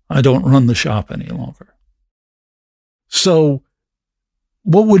 I don't run the shop any longer. So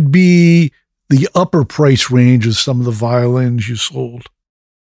what would be the upper price range of some of the violins you sold?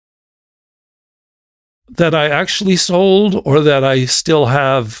 That I actually sold, or that I still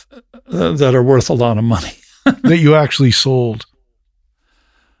have that are worth a lot of money? That you actually sold?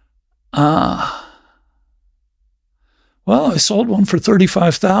 Well, I sold one for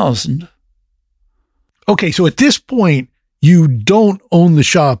 $35,000. Okay, so at this point, you don't own the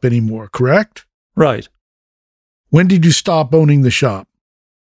shop anymore, correct? Right. When did you stop owning the shop?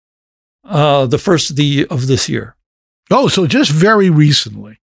 The first of this year. Oh, so just very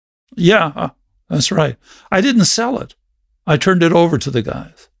recently. Yeah, that's right. I didn't sell it. I turned it over to the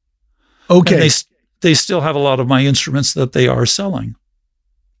guys. Okay. And they still have a lot of my instruments that they are selling.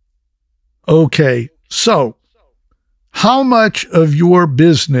 Okay, so how much of your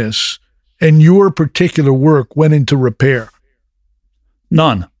business and your particular work went into repair?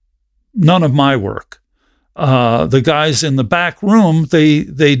 None of my work. The guys in the back room,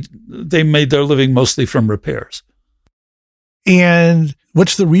 they made their living mostly from repairs. And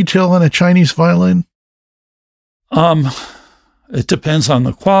what's the retail on a Chinese violin? It depends on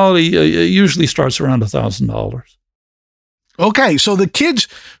the quality. It usually starts around $1,000. Okay, so the kids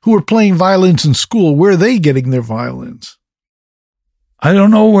who were playing violins in school, where are they getting their violins? I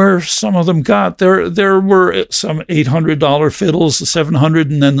don't know where some of them got. There were some $800 fiddles, $700,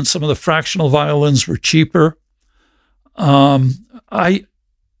 and then some of the fractional violins were cheaper. I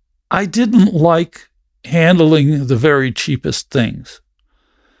didn't like handling the very cheapest things,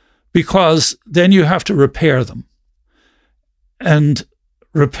 because then you have to repair them. And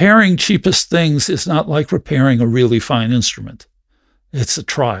repairing cheapest things is not like repairing a really fine instrument. It's a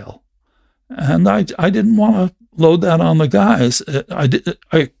trial. And I didn't want to load that on the guys.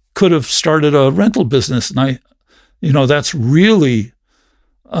 I could have started a rental business, and that's really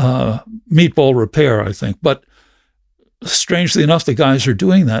meatball repair, I think. But strangely enough, the guys are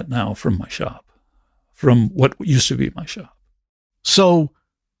doing that now from my shop, from what used to be my shop. So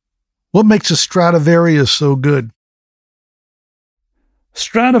what makes a Stradivarius so good?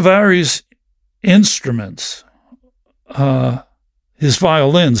 Stradivarius instruments, his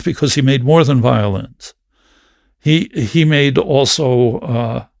violins, because he made more than violins. He made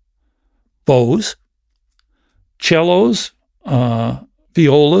also bows, cellos,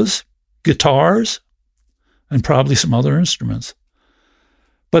 violas, guitars, and probably some other instruments.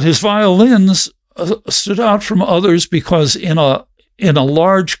 But his violins stood out from others because in a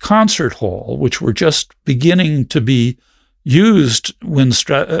large concert hall, which were just beginning to be used in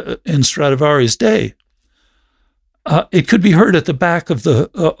Stradivarius' day, it could be heard at the back of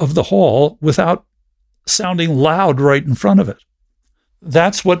the hall without sounding loud right in front of it.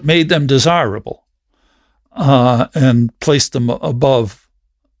 That's what made them desirable. and placed them above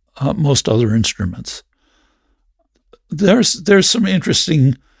most other instruments. There's some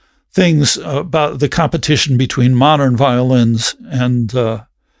interesting things about the competition between modern violins and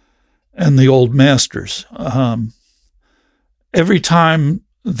the old masters. Every time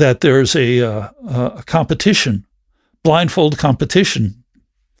that there's a competition, blindfold competition,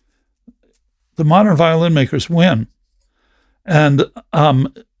 the modern violin makers win. And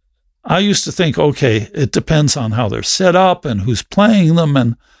I used to think, okay, it depends on how they're set up and who's playing them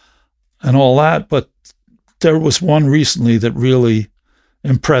and all that. But there was one recently that really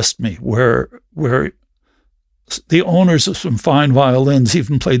impressed me, where the owners of some fine violins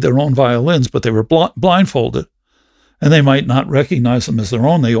even played their own violins, but they were blindfolded, and they might not recognize them as their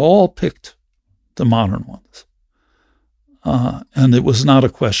own. They all picked the modern ones. And it was not a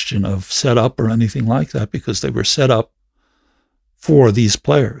question of setup or anything like that, because they were set up for these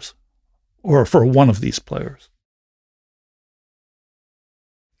players, or for one of these players.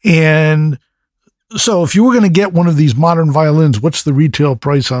 And so if you were going to get one of these modern violins, what's the retail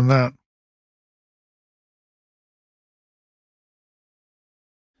price on that?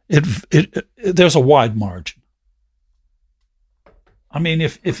 There's a wide margin. I mean,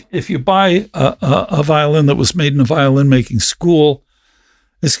 if you buy a violin that was made in a violin making school,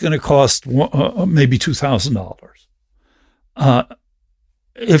 it's going to cost maybe $2,000.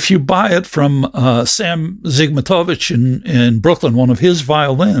 If you buy it from Sam Zygmutovich in Brooklyn, one of his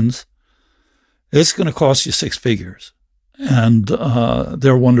violins, it's going to cost you six figures. And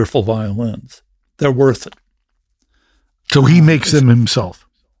they're wonderful violins. They're worth it. So he makes them himself?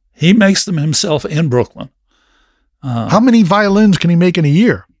 He makes them himself in Brooklyn. How many violins can he make in a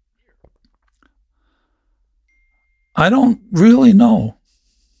year? I don't really know.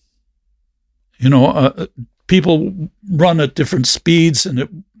 People run at different speeds,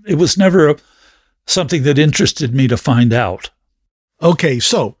 and it was never something that interested me to find out. Okay,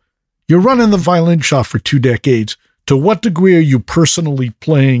 so you're running the violin shop for 2 decades. To what degree are you personally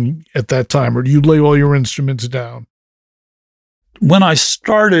playing at that time, or do you lay all your instruments down? When I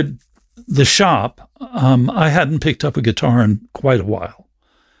started the shop, I hadn't picked up a guitar in quite a while,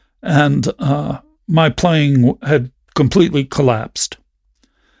 and my playing had completely collapsed.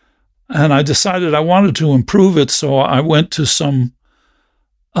 And I decided I wanted to improve it, so I went to some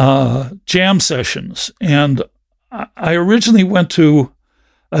jam sessions. And I originally went to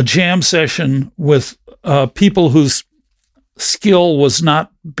a jam session with people whose skill was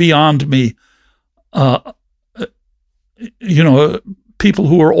not beyond me, people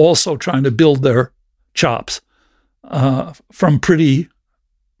who were also trying to build their chops from pretty,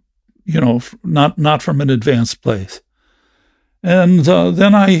 not from an advanced place. And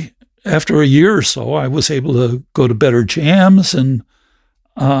then after a year or so, I was able to go to better jams, and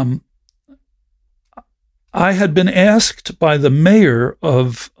I had been asked by the mayor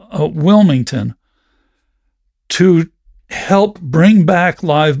of Wilmington to help bring back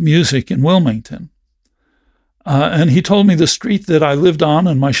live music in Wilmington. And he told me the street that I lived on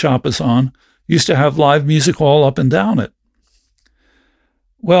and my shop is on used to have live music all up and down it.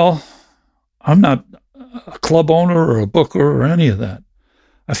 Well, I'm not a club owner or a booker or any of that.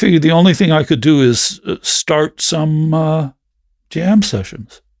 I figured the only thing I could do is start some jam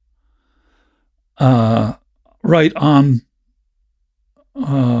sessions right on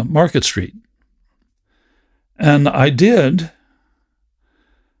Market Street. And I did.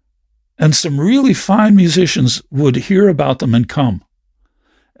 And some really fine musicians would hear about them and come.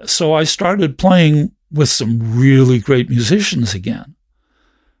 So I started playing with some really great musicians again.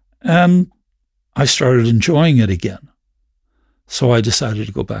 And I started enjoying it again. So I decided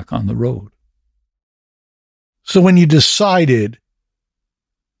to go back on the road. So when you decided,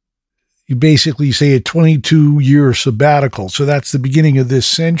 you basically say a 22-year sabbatical. So that's the beginning of this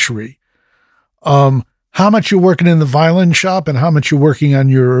century. How much you're working in the violin shop and how much you're working on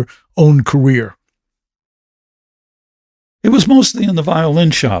your own career? It was mostly in the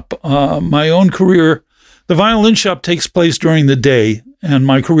violin shop. My own career, the violin shop takes place during the day and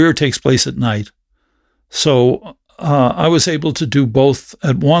my career takes place at night. So I was able to do both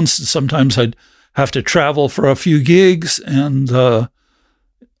at once. Sometimes I'd have to travel for a few gigs, and the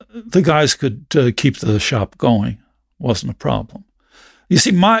guys could keep the shop going. Wasn't a problem. You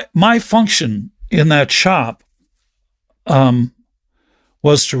see, my function in that shop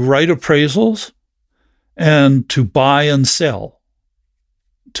was to write appraisals and to buy and sell,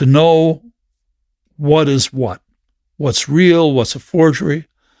 to know what is what's real, what's a forgery.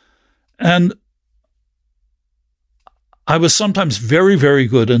 And I was sometimes very, very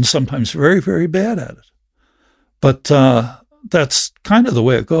good and sometimes very, very bad at it. But that's kind of the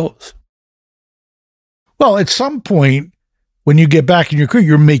way it goes. Well, at some point, when you get back in your career,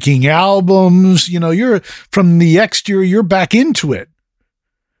 you're making albums, you're from the exterior, you're back into it.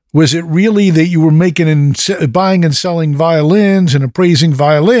 Was it really that you were making and buying and selling violins and appraising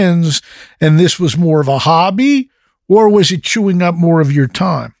violins, and this was more of a hobby, or was it chewing up more of your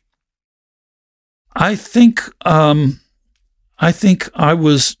time? I think I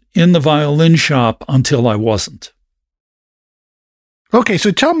was in the violin shop until I wasn't. Okay, so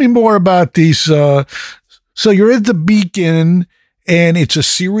tell me more about these. So you're at the Beacon, and it's a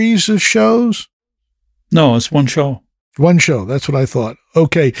series of shows? No, it's one show. One show. That's what I thought.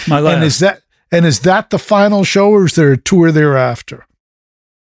 Okay. My last. And is that the final show, or is there a tour thereafter?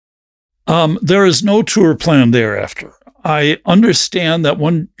 There is no tour planned thereafter. I understand that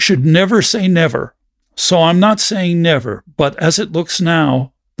one should never say never. So I'm not saying never, but as it looks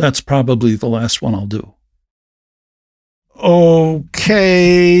now, that's probably the last one I'll do.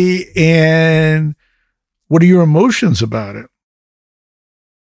 Okay. And what are your emotions about it?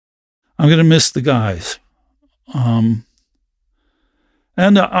 I'm going to miss the guys. And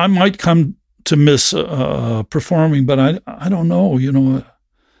I might come to miss performing, but I don't know.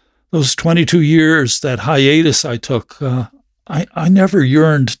 Those 22 years, that hiatus I took, I never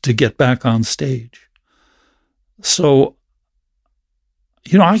yearned to get back on stage. So,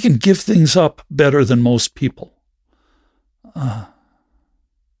 I can give things up better than most people.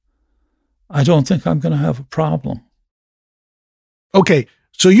 I don't think I'm going to have a problem. Okay,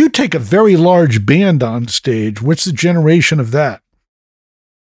 so you take a very large band on stage. What's the generation of that?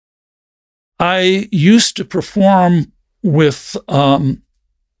 I used to perform with a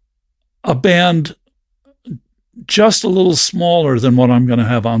band just a little smaller than what I'm going to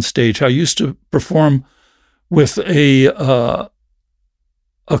have on stage. I used to perform with a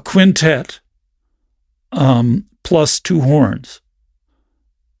quintet plus two horns.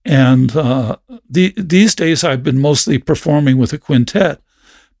 And these days I've been mostly performing with a quintet,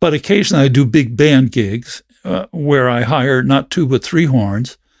 but occasionally I do big band gigs where I hire not two but three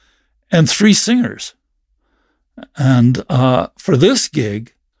horns and three singers. And for this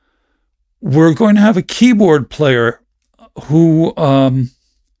gig, we're going to have a keyboard player who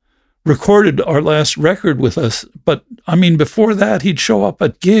recorded our last record with us. But before that, he'd show up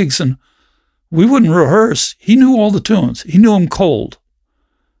at gigs and we wouldn't rehearse. He knew all the tunes. He knew them cold.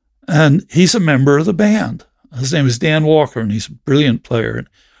 And he's a member of the band. His name is Dan Walker, and he's a brilliant player. And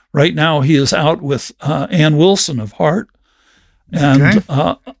right now, he is out with Ann Wilson of Heart. And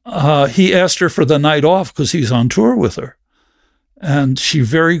he asked her for the night off because he's on tour with her. And she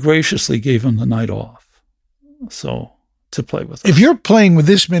very graciously gave him the night off. So to play with us. If you're playing with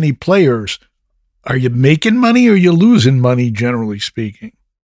this many players, are you making money or are you losing money, generally speaking?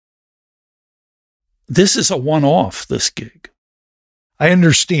 This is a one-off, this gig. I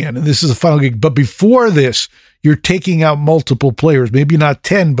understand, and this is the final gig. But before this, you're taking out multiple players, maybe not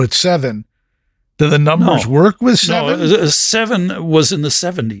 10, but 7. Do the numbers work with 7? No, 7 was in the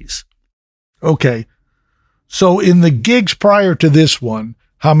 70s. Okay. So in the gigs prior to this one,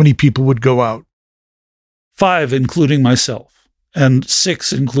 how many people would go out? 5, including myself, and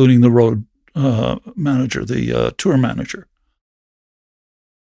 6, including the road manager, the tour manager.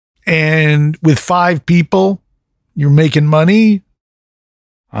 And with 5 people, you're making money?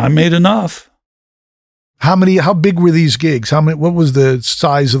 I made enough. How big were these gigs? What was the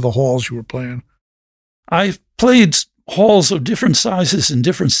size of the halls you were playing? I played halls of different sizes in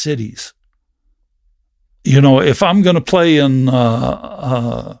different cities. If I'm going to play in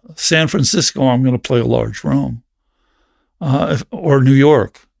San Francisco, I'm going to play a large room, or New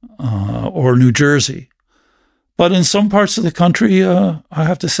York, or New Jersey. But in some parts of the country, I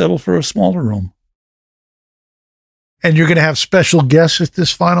have to settle for a smaller room. And you're going to have special guests at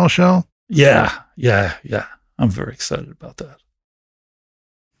this final show? Yeah. I'm very excited about that.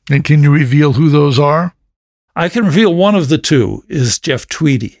 And can you reveal who those are? I can reveal one of the two is Jeff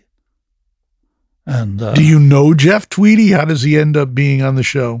Tweedy. And do you know Jeff Tweedy? How does he end up being on the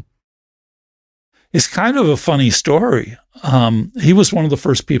show? It's kind of a funny story. He was one of the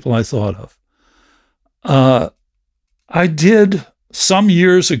first people I thought of. I did some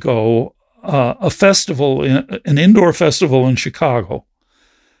years ago a festival, an indoor festival in Chicago.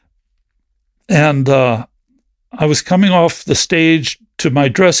 And I was coming off the stage to my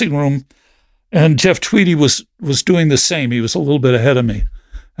dressing room, and Jeff Tweedy was doing the same. He was a little bit ahead of me.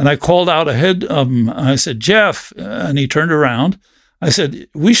 And I called out ahead of him. I said, Jeff, and he turned around. I said,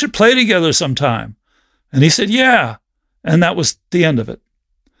 we should play together sometime. And he said, yeah. And that was the end of it.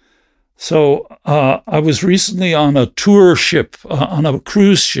 So I was recently on a tour ship, on a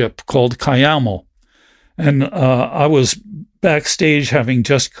cruise ship called Cayamo. And I was backstage having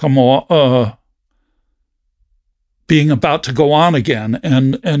just come being about to go on again.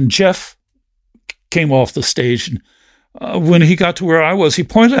 And Jeff came off the stage. And when he got to where I was, he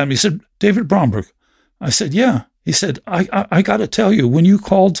pointed at me. He said, "David Bromberg." I said, "Yeah." He said, I got to tell you, when you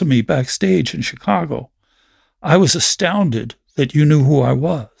called to me backstage in Chicago, I was astounded that you knew who I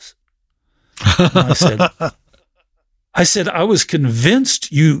was." And I said, "I was convinced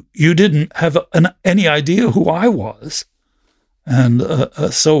you didn't have any idea who I was." And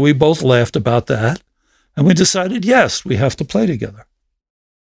so we both laughed about that. And we decided, yes, we have to play together.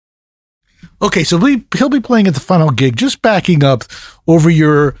 Okay, so he'll be playing at the final gig. Just backing up over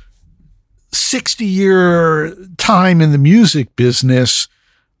your 60-year time in the music business,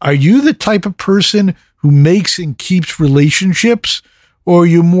 are you the type of person who makes and keeps relationships, or are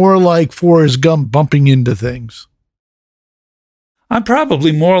you more like Forrest Gump bumping into things? I'm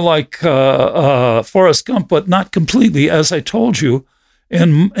probably more like Forrest Gump, but not completely. As I told you,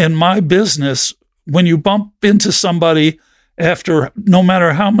 in my business, when you bump into somebody after no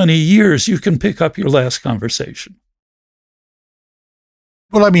matter how many years, you can pick up your last conversation.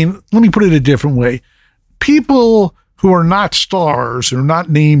 Well, I mean, let me put it a different way. People who are not stars or not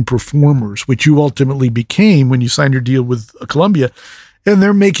named performers, which you ultimately became when you signed your deal with Columbia, and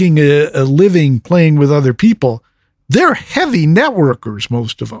they're making a living playing with other people, they're heavy networkers,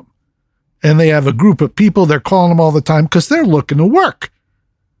 most of them. And they have a group of people, they're calling them all the time because they're looking to work.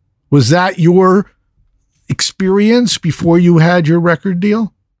 Was that your experience before you had your record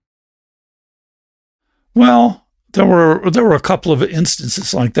deal? Well, there were a couple of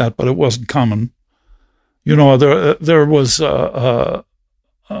instances like that, but it wasn't common. You know, there was a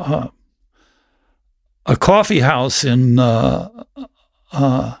coffee house in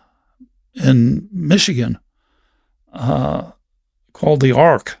Michigan called the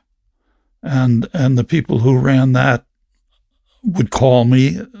Ark, and the people who ran that would call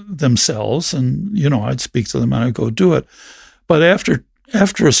me themselves, and I'd speak to them and I'd go do it. But after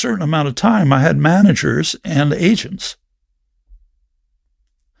a certain amount of time, I had managers and agents,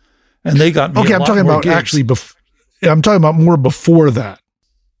 and they got me. Okay, I'm talking about gigs. Actually. I'm talking about more before that.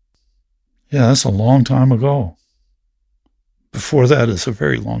 Yeah, that's a long time ago. Before that is a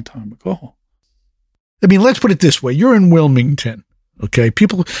very long time ago. I mean, let's put it this way. You're in Wilmington, okay?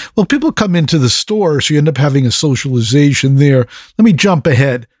 People come into the store, so you end up having a socialization there. Let me jump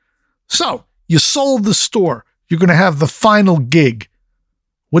ahead. So you sold the store. You're going to have the final gig.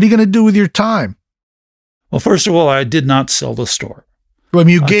 What are you going to do with your time? Well, first of all, I did not sell the store. Well, I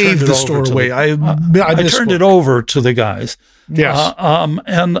mean, you gave the store away. I turned it over to the guys. Yes.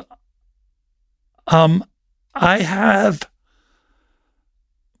 I have...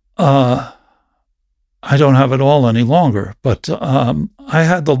 I don't have it all any longer, but I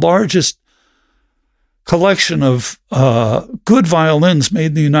had the largest collection of good violins made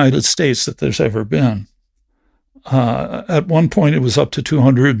in the United States that there's ever been. At one point, it was up to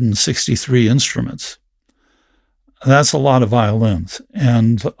 263 instruments. That's a lot of violins,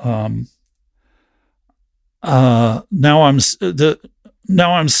 and now I'm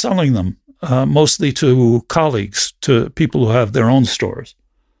selling them mostly to colleagues, to people who have their own stores.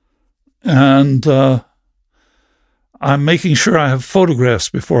 And I'm making sure I have photographs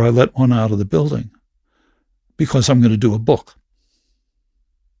before I let one out of the building, because I'm going to do a book.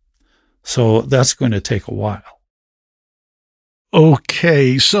 So that's going to take a while.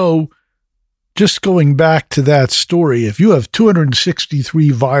 Okay, so just going back to that story, if you have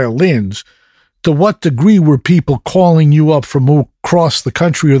 263 violins, to what degree were people calling you up from across the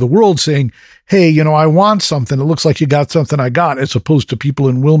country or the world saying, "Hey, I want something. It looks like you got something I got," as opposed to people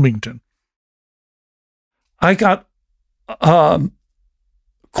in Wilmington? I got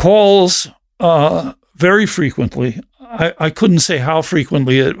calls very frequently. I couldn't say how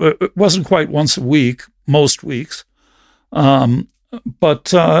frequently. It wasn't quite once a week, most weeks.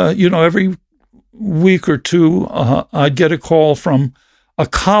 But every week or two, I'd get a call from a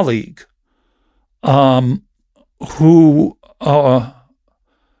colleague who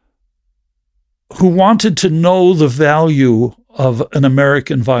wanted to know the value of an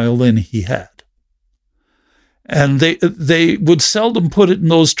American violin he had. And they would seldom put it in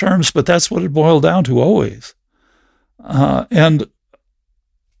those terms, but that's what it boiled down to always. And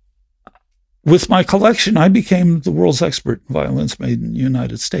with my collection, I became the world's expert in violins made in the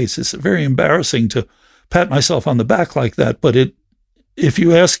United States. It's very embarrassing to pat myself on the back like that, but if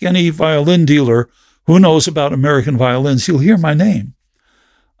you ask any violin dealer who knows about American violins, you'll hear my name.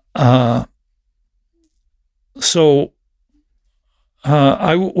 So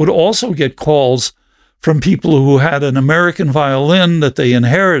I would also get calls from people who had an American violin that they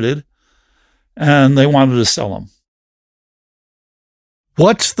inherited, and they wanted to sell them.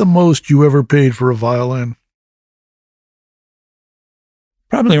 What's the most you ever paid for a violin?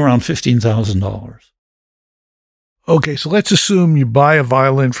 Probably around $15,000. Okay, so let's assume you buy a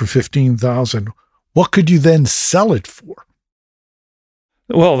violin for $15,000. What could you then sell it for?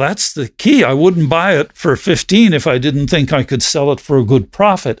 Well, that's the key. I wouldn't buy it for 15 if I didn't think I could sell it for a good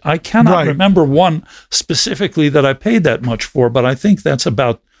profit. I cannot remember one specifically that I paid that much for, but I think that's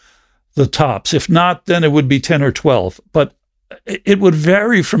about the tops. If not, then it would be 10 or 12. But it would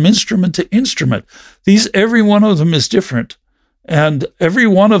vary from instrument to instrument. Every one of them is different. And every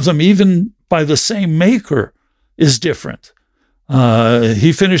one of them, even by the same maker, is different.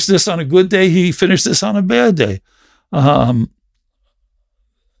 He finished this on a good day. He finished this on a bad day.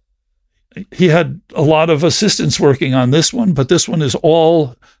 He had a lot of assistants working on this one, but this one is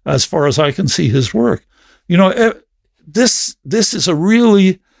all, as far as I can see, his work. You know, this is a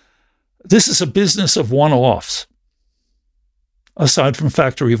business of one-offs, aside from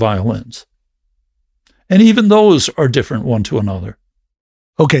factory violins. And even those are different one to another.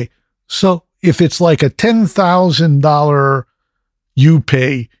 Okay, so if it's like a $10,000 you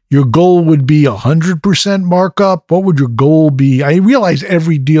pay, your goal would be 100% markup. What would your goal be? I realize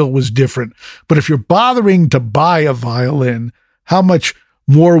every deal was different, but if you're bothering to buy a violin, how much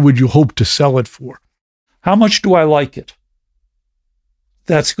more would you hope to sell it for? How much do I like it?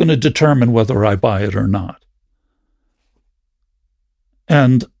 That's going to determine whether I buy it or not.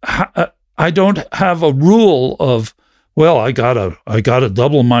 And I don't have a rule of, well, I gotta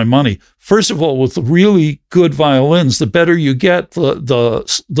double my money. First of all, with the really good violins, the better you get,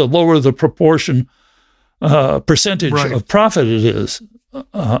 the lower the proportion percentage of profit it is.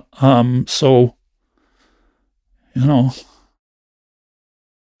 So, you know.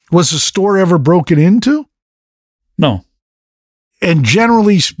 Was the store ever broken into? No. And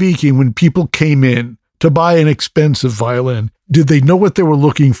generally speaking, when people came in to buy an expensive violin, did they know what they were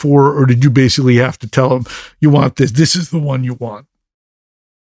looking for, or did you basically have to tell them, you want this, this is the one you want?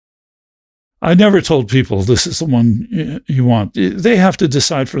 I never told people this is the one you want. They have to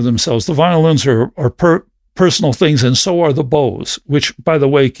decide for themselves. The violins are personal things, and so are the bows, which, by the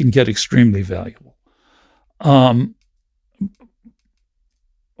way, can get extremely valuable. The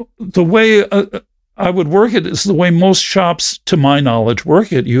way I would work it is the way most shops, to my knowledge,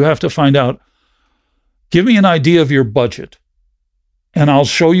 work it. You have to find out, give me an idea of your budget, and I'll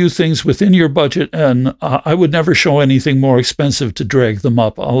show you things within your budget. And I would never show anything more expensive to drag them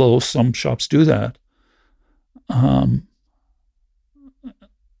up, although some shops do that. I'd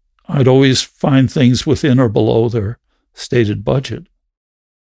always find things within or below their stated budget.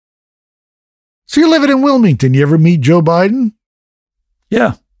 So you're living in Wilmington. You ever meet Joe Biden?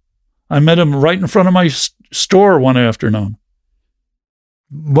 Yeah. I met him right in front of my store one afternoon.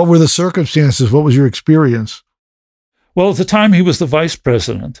 What were the circumstances? What was your experience? Well, at the time, he was the vice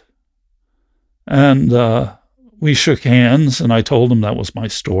president. And we shook hands, and I told him that was my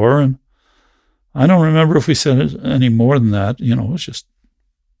store. And I don't remember if we said any more than that. You know, it was just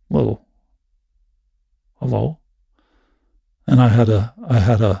a little hello. And I had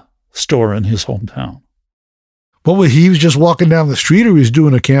a store in his hometown. He was just walking down the street, or he was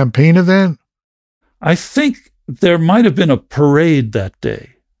doing a campaign event? I think there might have been a parade that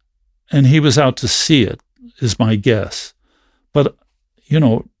day, and he was out to see it, is my guess. But, you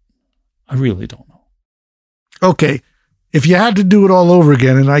know, I really don't know. Okay. If you had to do it all over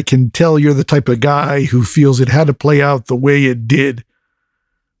again, and I can tell you're the type of guy who feels it had to play out the way it did,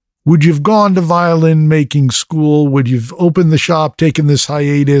 would you have gone to violin making school? Would you have opened the shop, taken this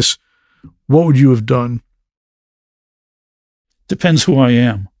hiatus? What would you have done? Depends who I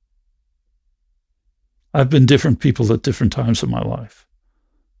am. I've been different people at different times in my life.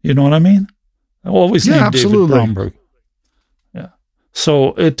 You know what I mean? I always named David Bromberg. Yeah.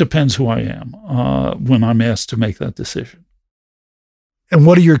 So it depends who I am when I'm asked to make that decision. And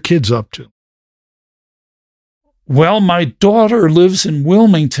what are your kids up to? Well, my daughter lives in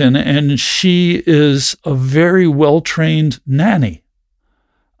Wilmington, and she is a very well-trained nanny.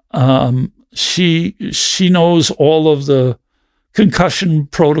 She knows all of the concussion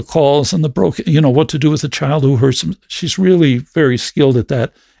protocols and what to do with a child who hurts them. She's really very skilled at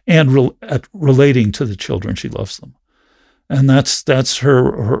that, and at relating to the children. She loves them. And that's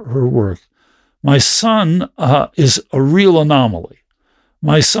her work. My son is a real anomaly.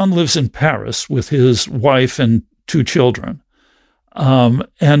 My son lives in Paris with his wife and 2 children.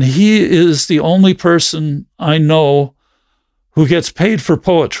 And he is the only person I know who gets paid for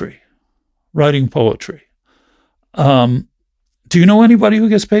poetry, writing poetry. Do you know anybody who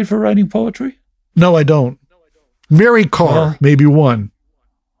gets paid for writing poetry? No, I don't. Mary Carr, maybe one.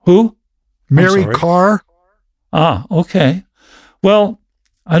 Who? Mary Carr. Ah, okay. Well,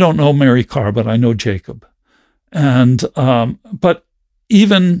 I don't know Mary Carr, but I know Jacob. And but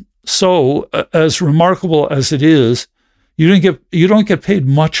even so, as remarkable as it is, you don't get paid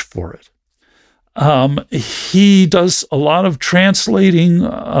much for it. He does a lot of translating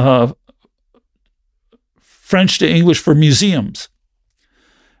French to English for museums,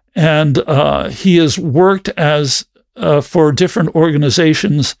 and he has worked as for different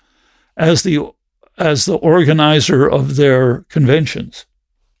organizations as the organizer of their conventions.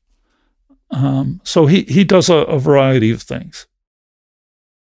 So he does a variety of things.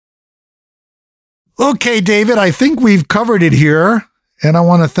 Okay, David, I think we've covered it here, and I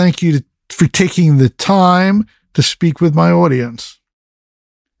want to thank you for taking the time to speak with my audience.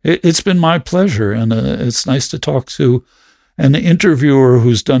 It's been my pleasure, and it's nice to talk to an interviewer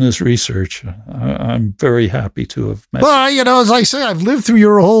who's done his research. I'm very happy to have met. Well, as I say, I've lived through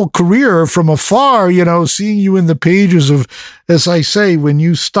your whole career from afar, seeing you in the pages of, as I say, when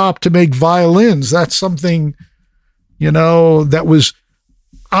you stopped to make violins. That's something, that was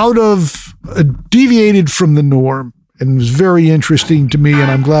deviated from the norm, and was very interesting to me,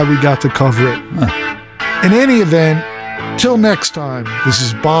 and I'm glad we got to cover it. In any event, till next time, this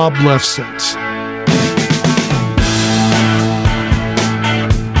is Bob Lefsetz.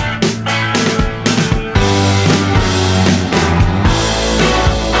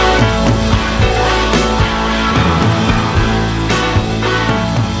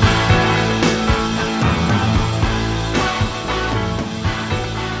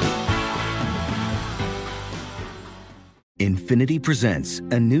 Infinity presents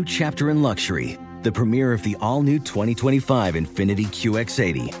a new chapter in luxury, the premiere of the all-new 2025 Infinity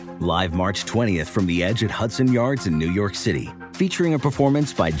QX80, live March 20th from the Edge at Hudson Yards in New York City, featuring a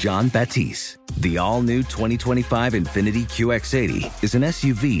performance by John Batiste. The all-new 2025 Infinity QX80 is an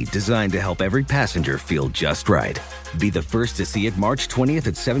SUV designed to help every passenger feel just right. Be the first to see it March 20th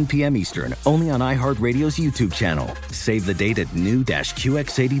at 7 p.m. Eastern, only on iHeartRadio's YouTube channel. Save the date at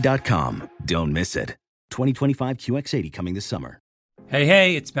new-QX80.com. Don't miss it. 2025 QX80 coming this summer.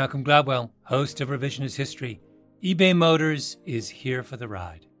 Hey, it's Malcolm Gladwell, host of Revisionist History. eBay Motors is here for the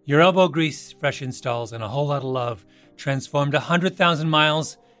ride. Your elbow grease, fresh installs, and a whole lot of love transformed 100,000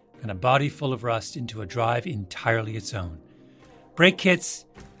 miles and a body full of rust into a drive entirely its own. Brake kits,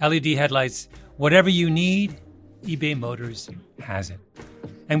 LED headlights, whatever you need, eBay Motors has it.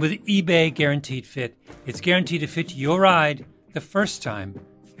 And with eBay Guaranteed Fit, it's guaranteed to fit your ride the first time,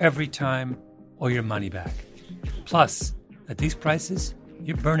 every time, or your money back. Plus, at these prices,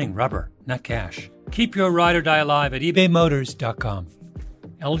 you're burning rubber, not cash. Keep your ride or die alive at ebaymotors.com.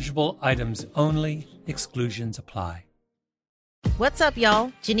 Eligible items only. Exclusions apply. What's up,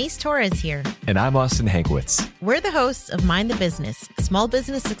 y'all? Janice Torres here. And I'm Austin Hankwitz. We're the hosts of Mind the Business, Small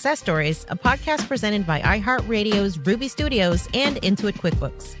Business Success Stories, a podcast presented by iHeartRadio's Ruby Studios and Intuit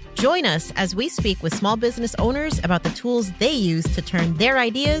QuickBooks. Join us as we speak with small business owners about the tools they use to turn their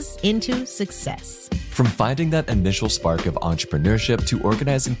ideas into success. From finding that initial spark of entrepreneurship to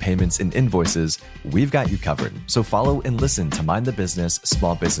organizing payments and invoices, we've got you covered. So follow and listen to Mind the Business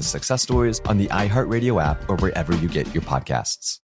Small Business Success Stories on the iHeartRadio app or wherever you get your podcasts.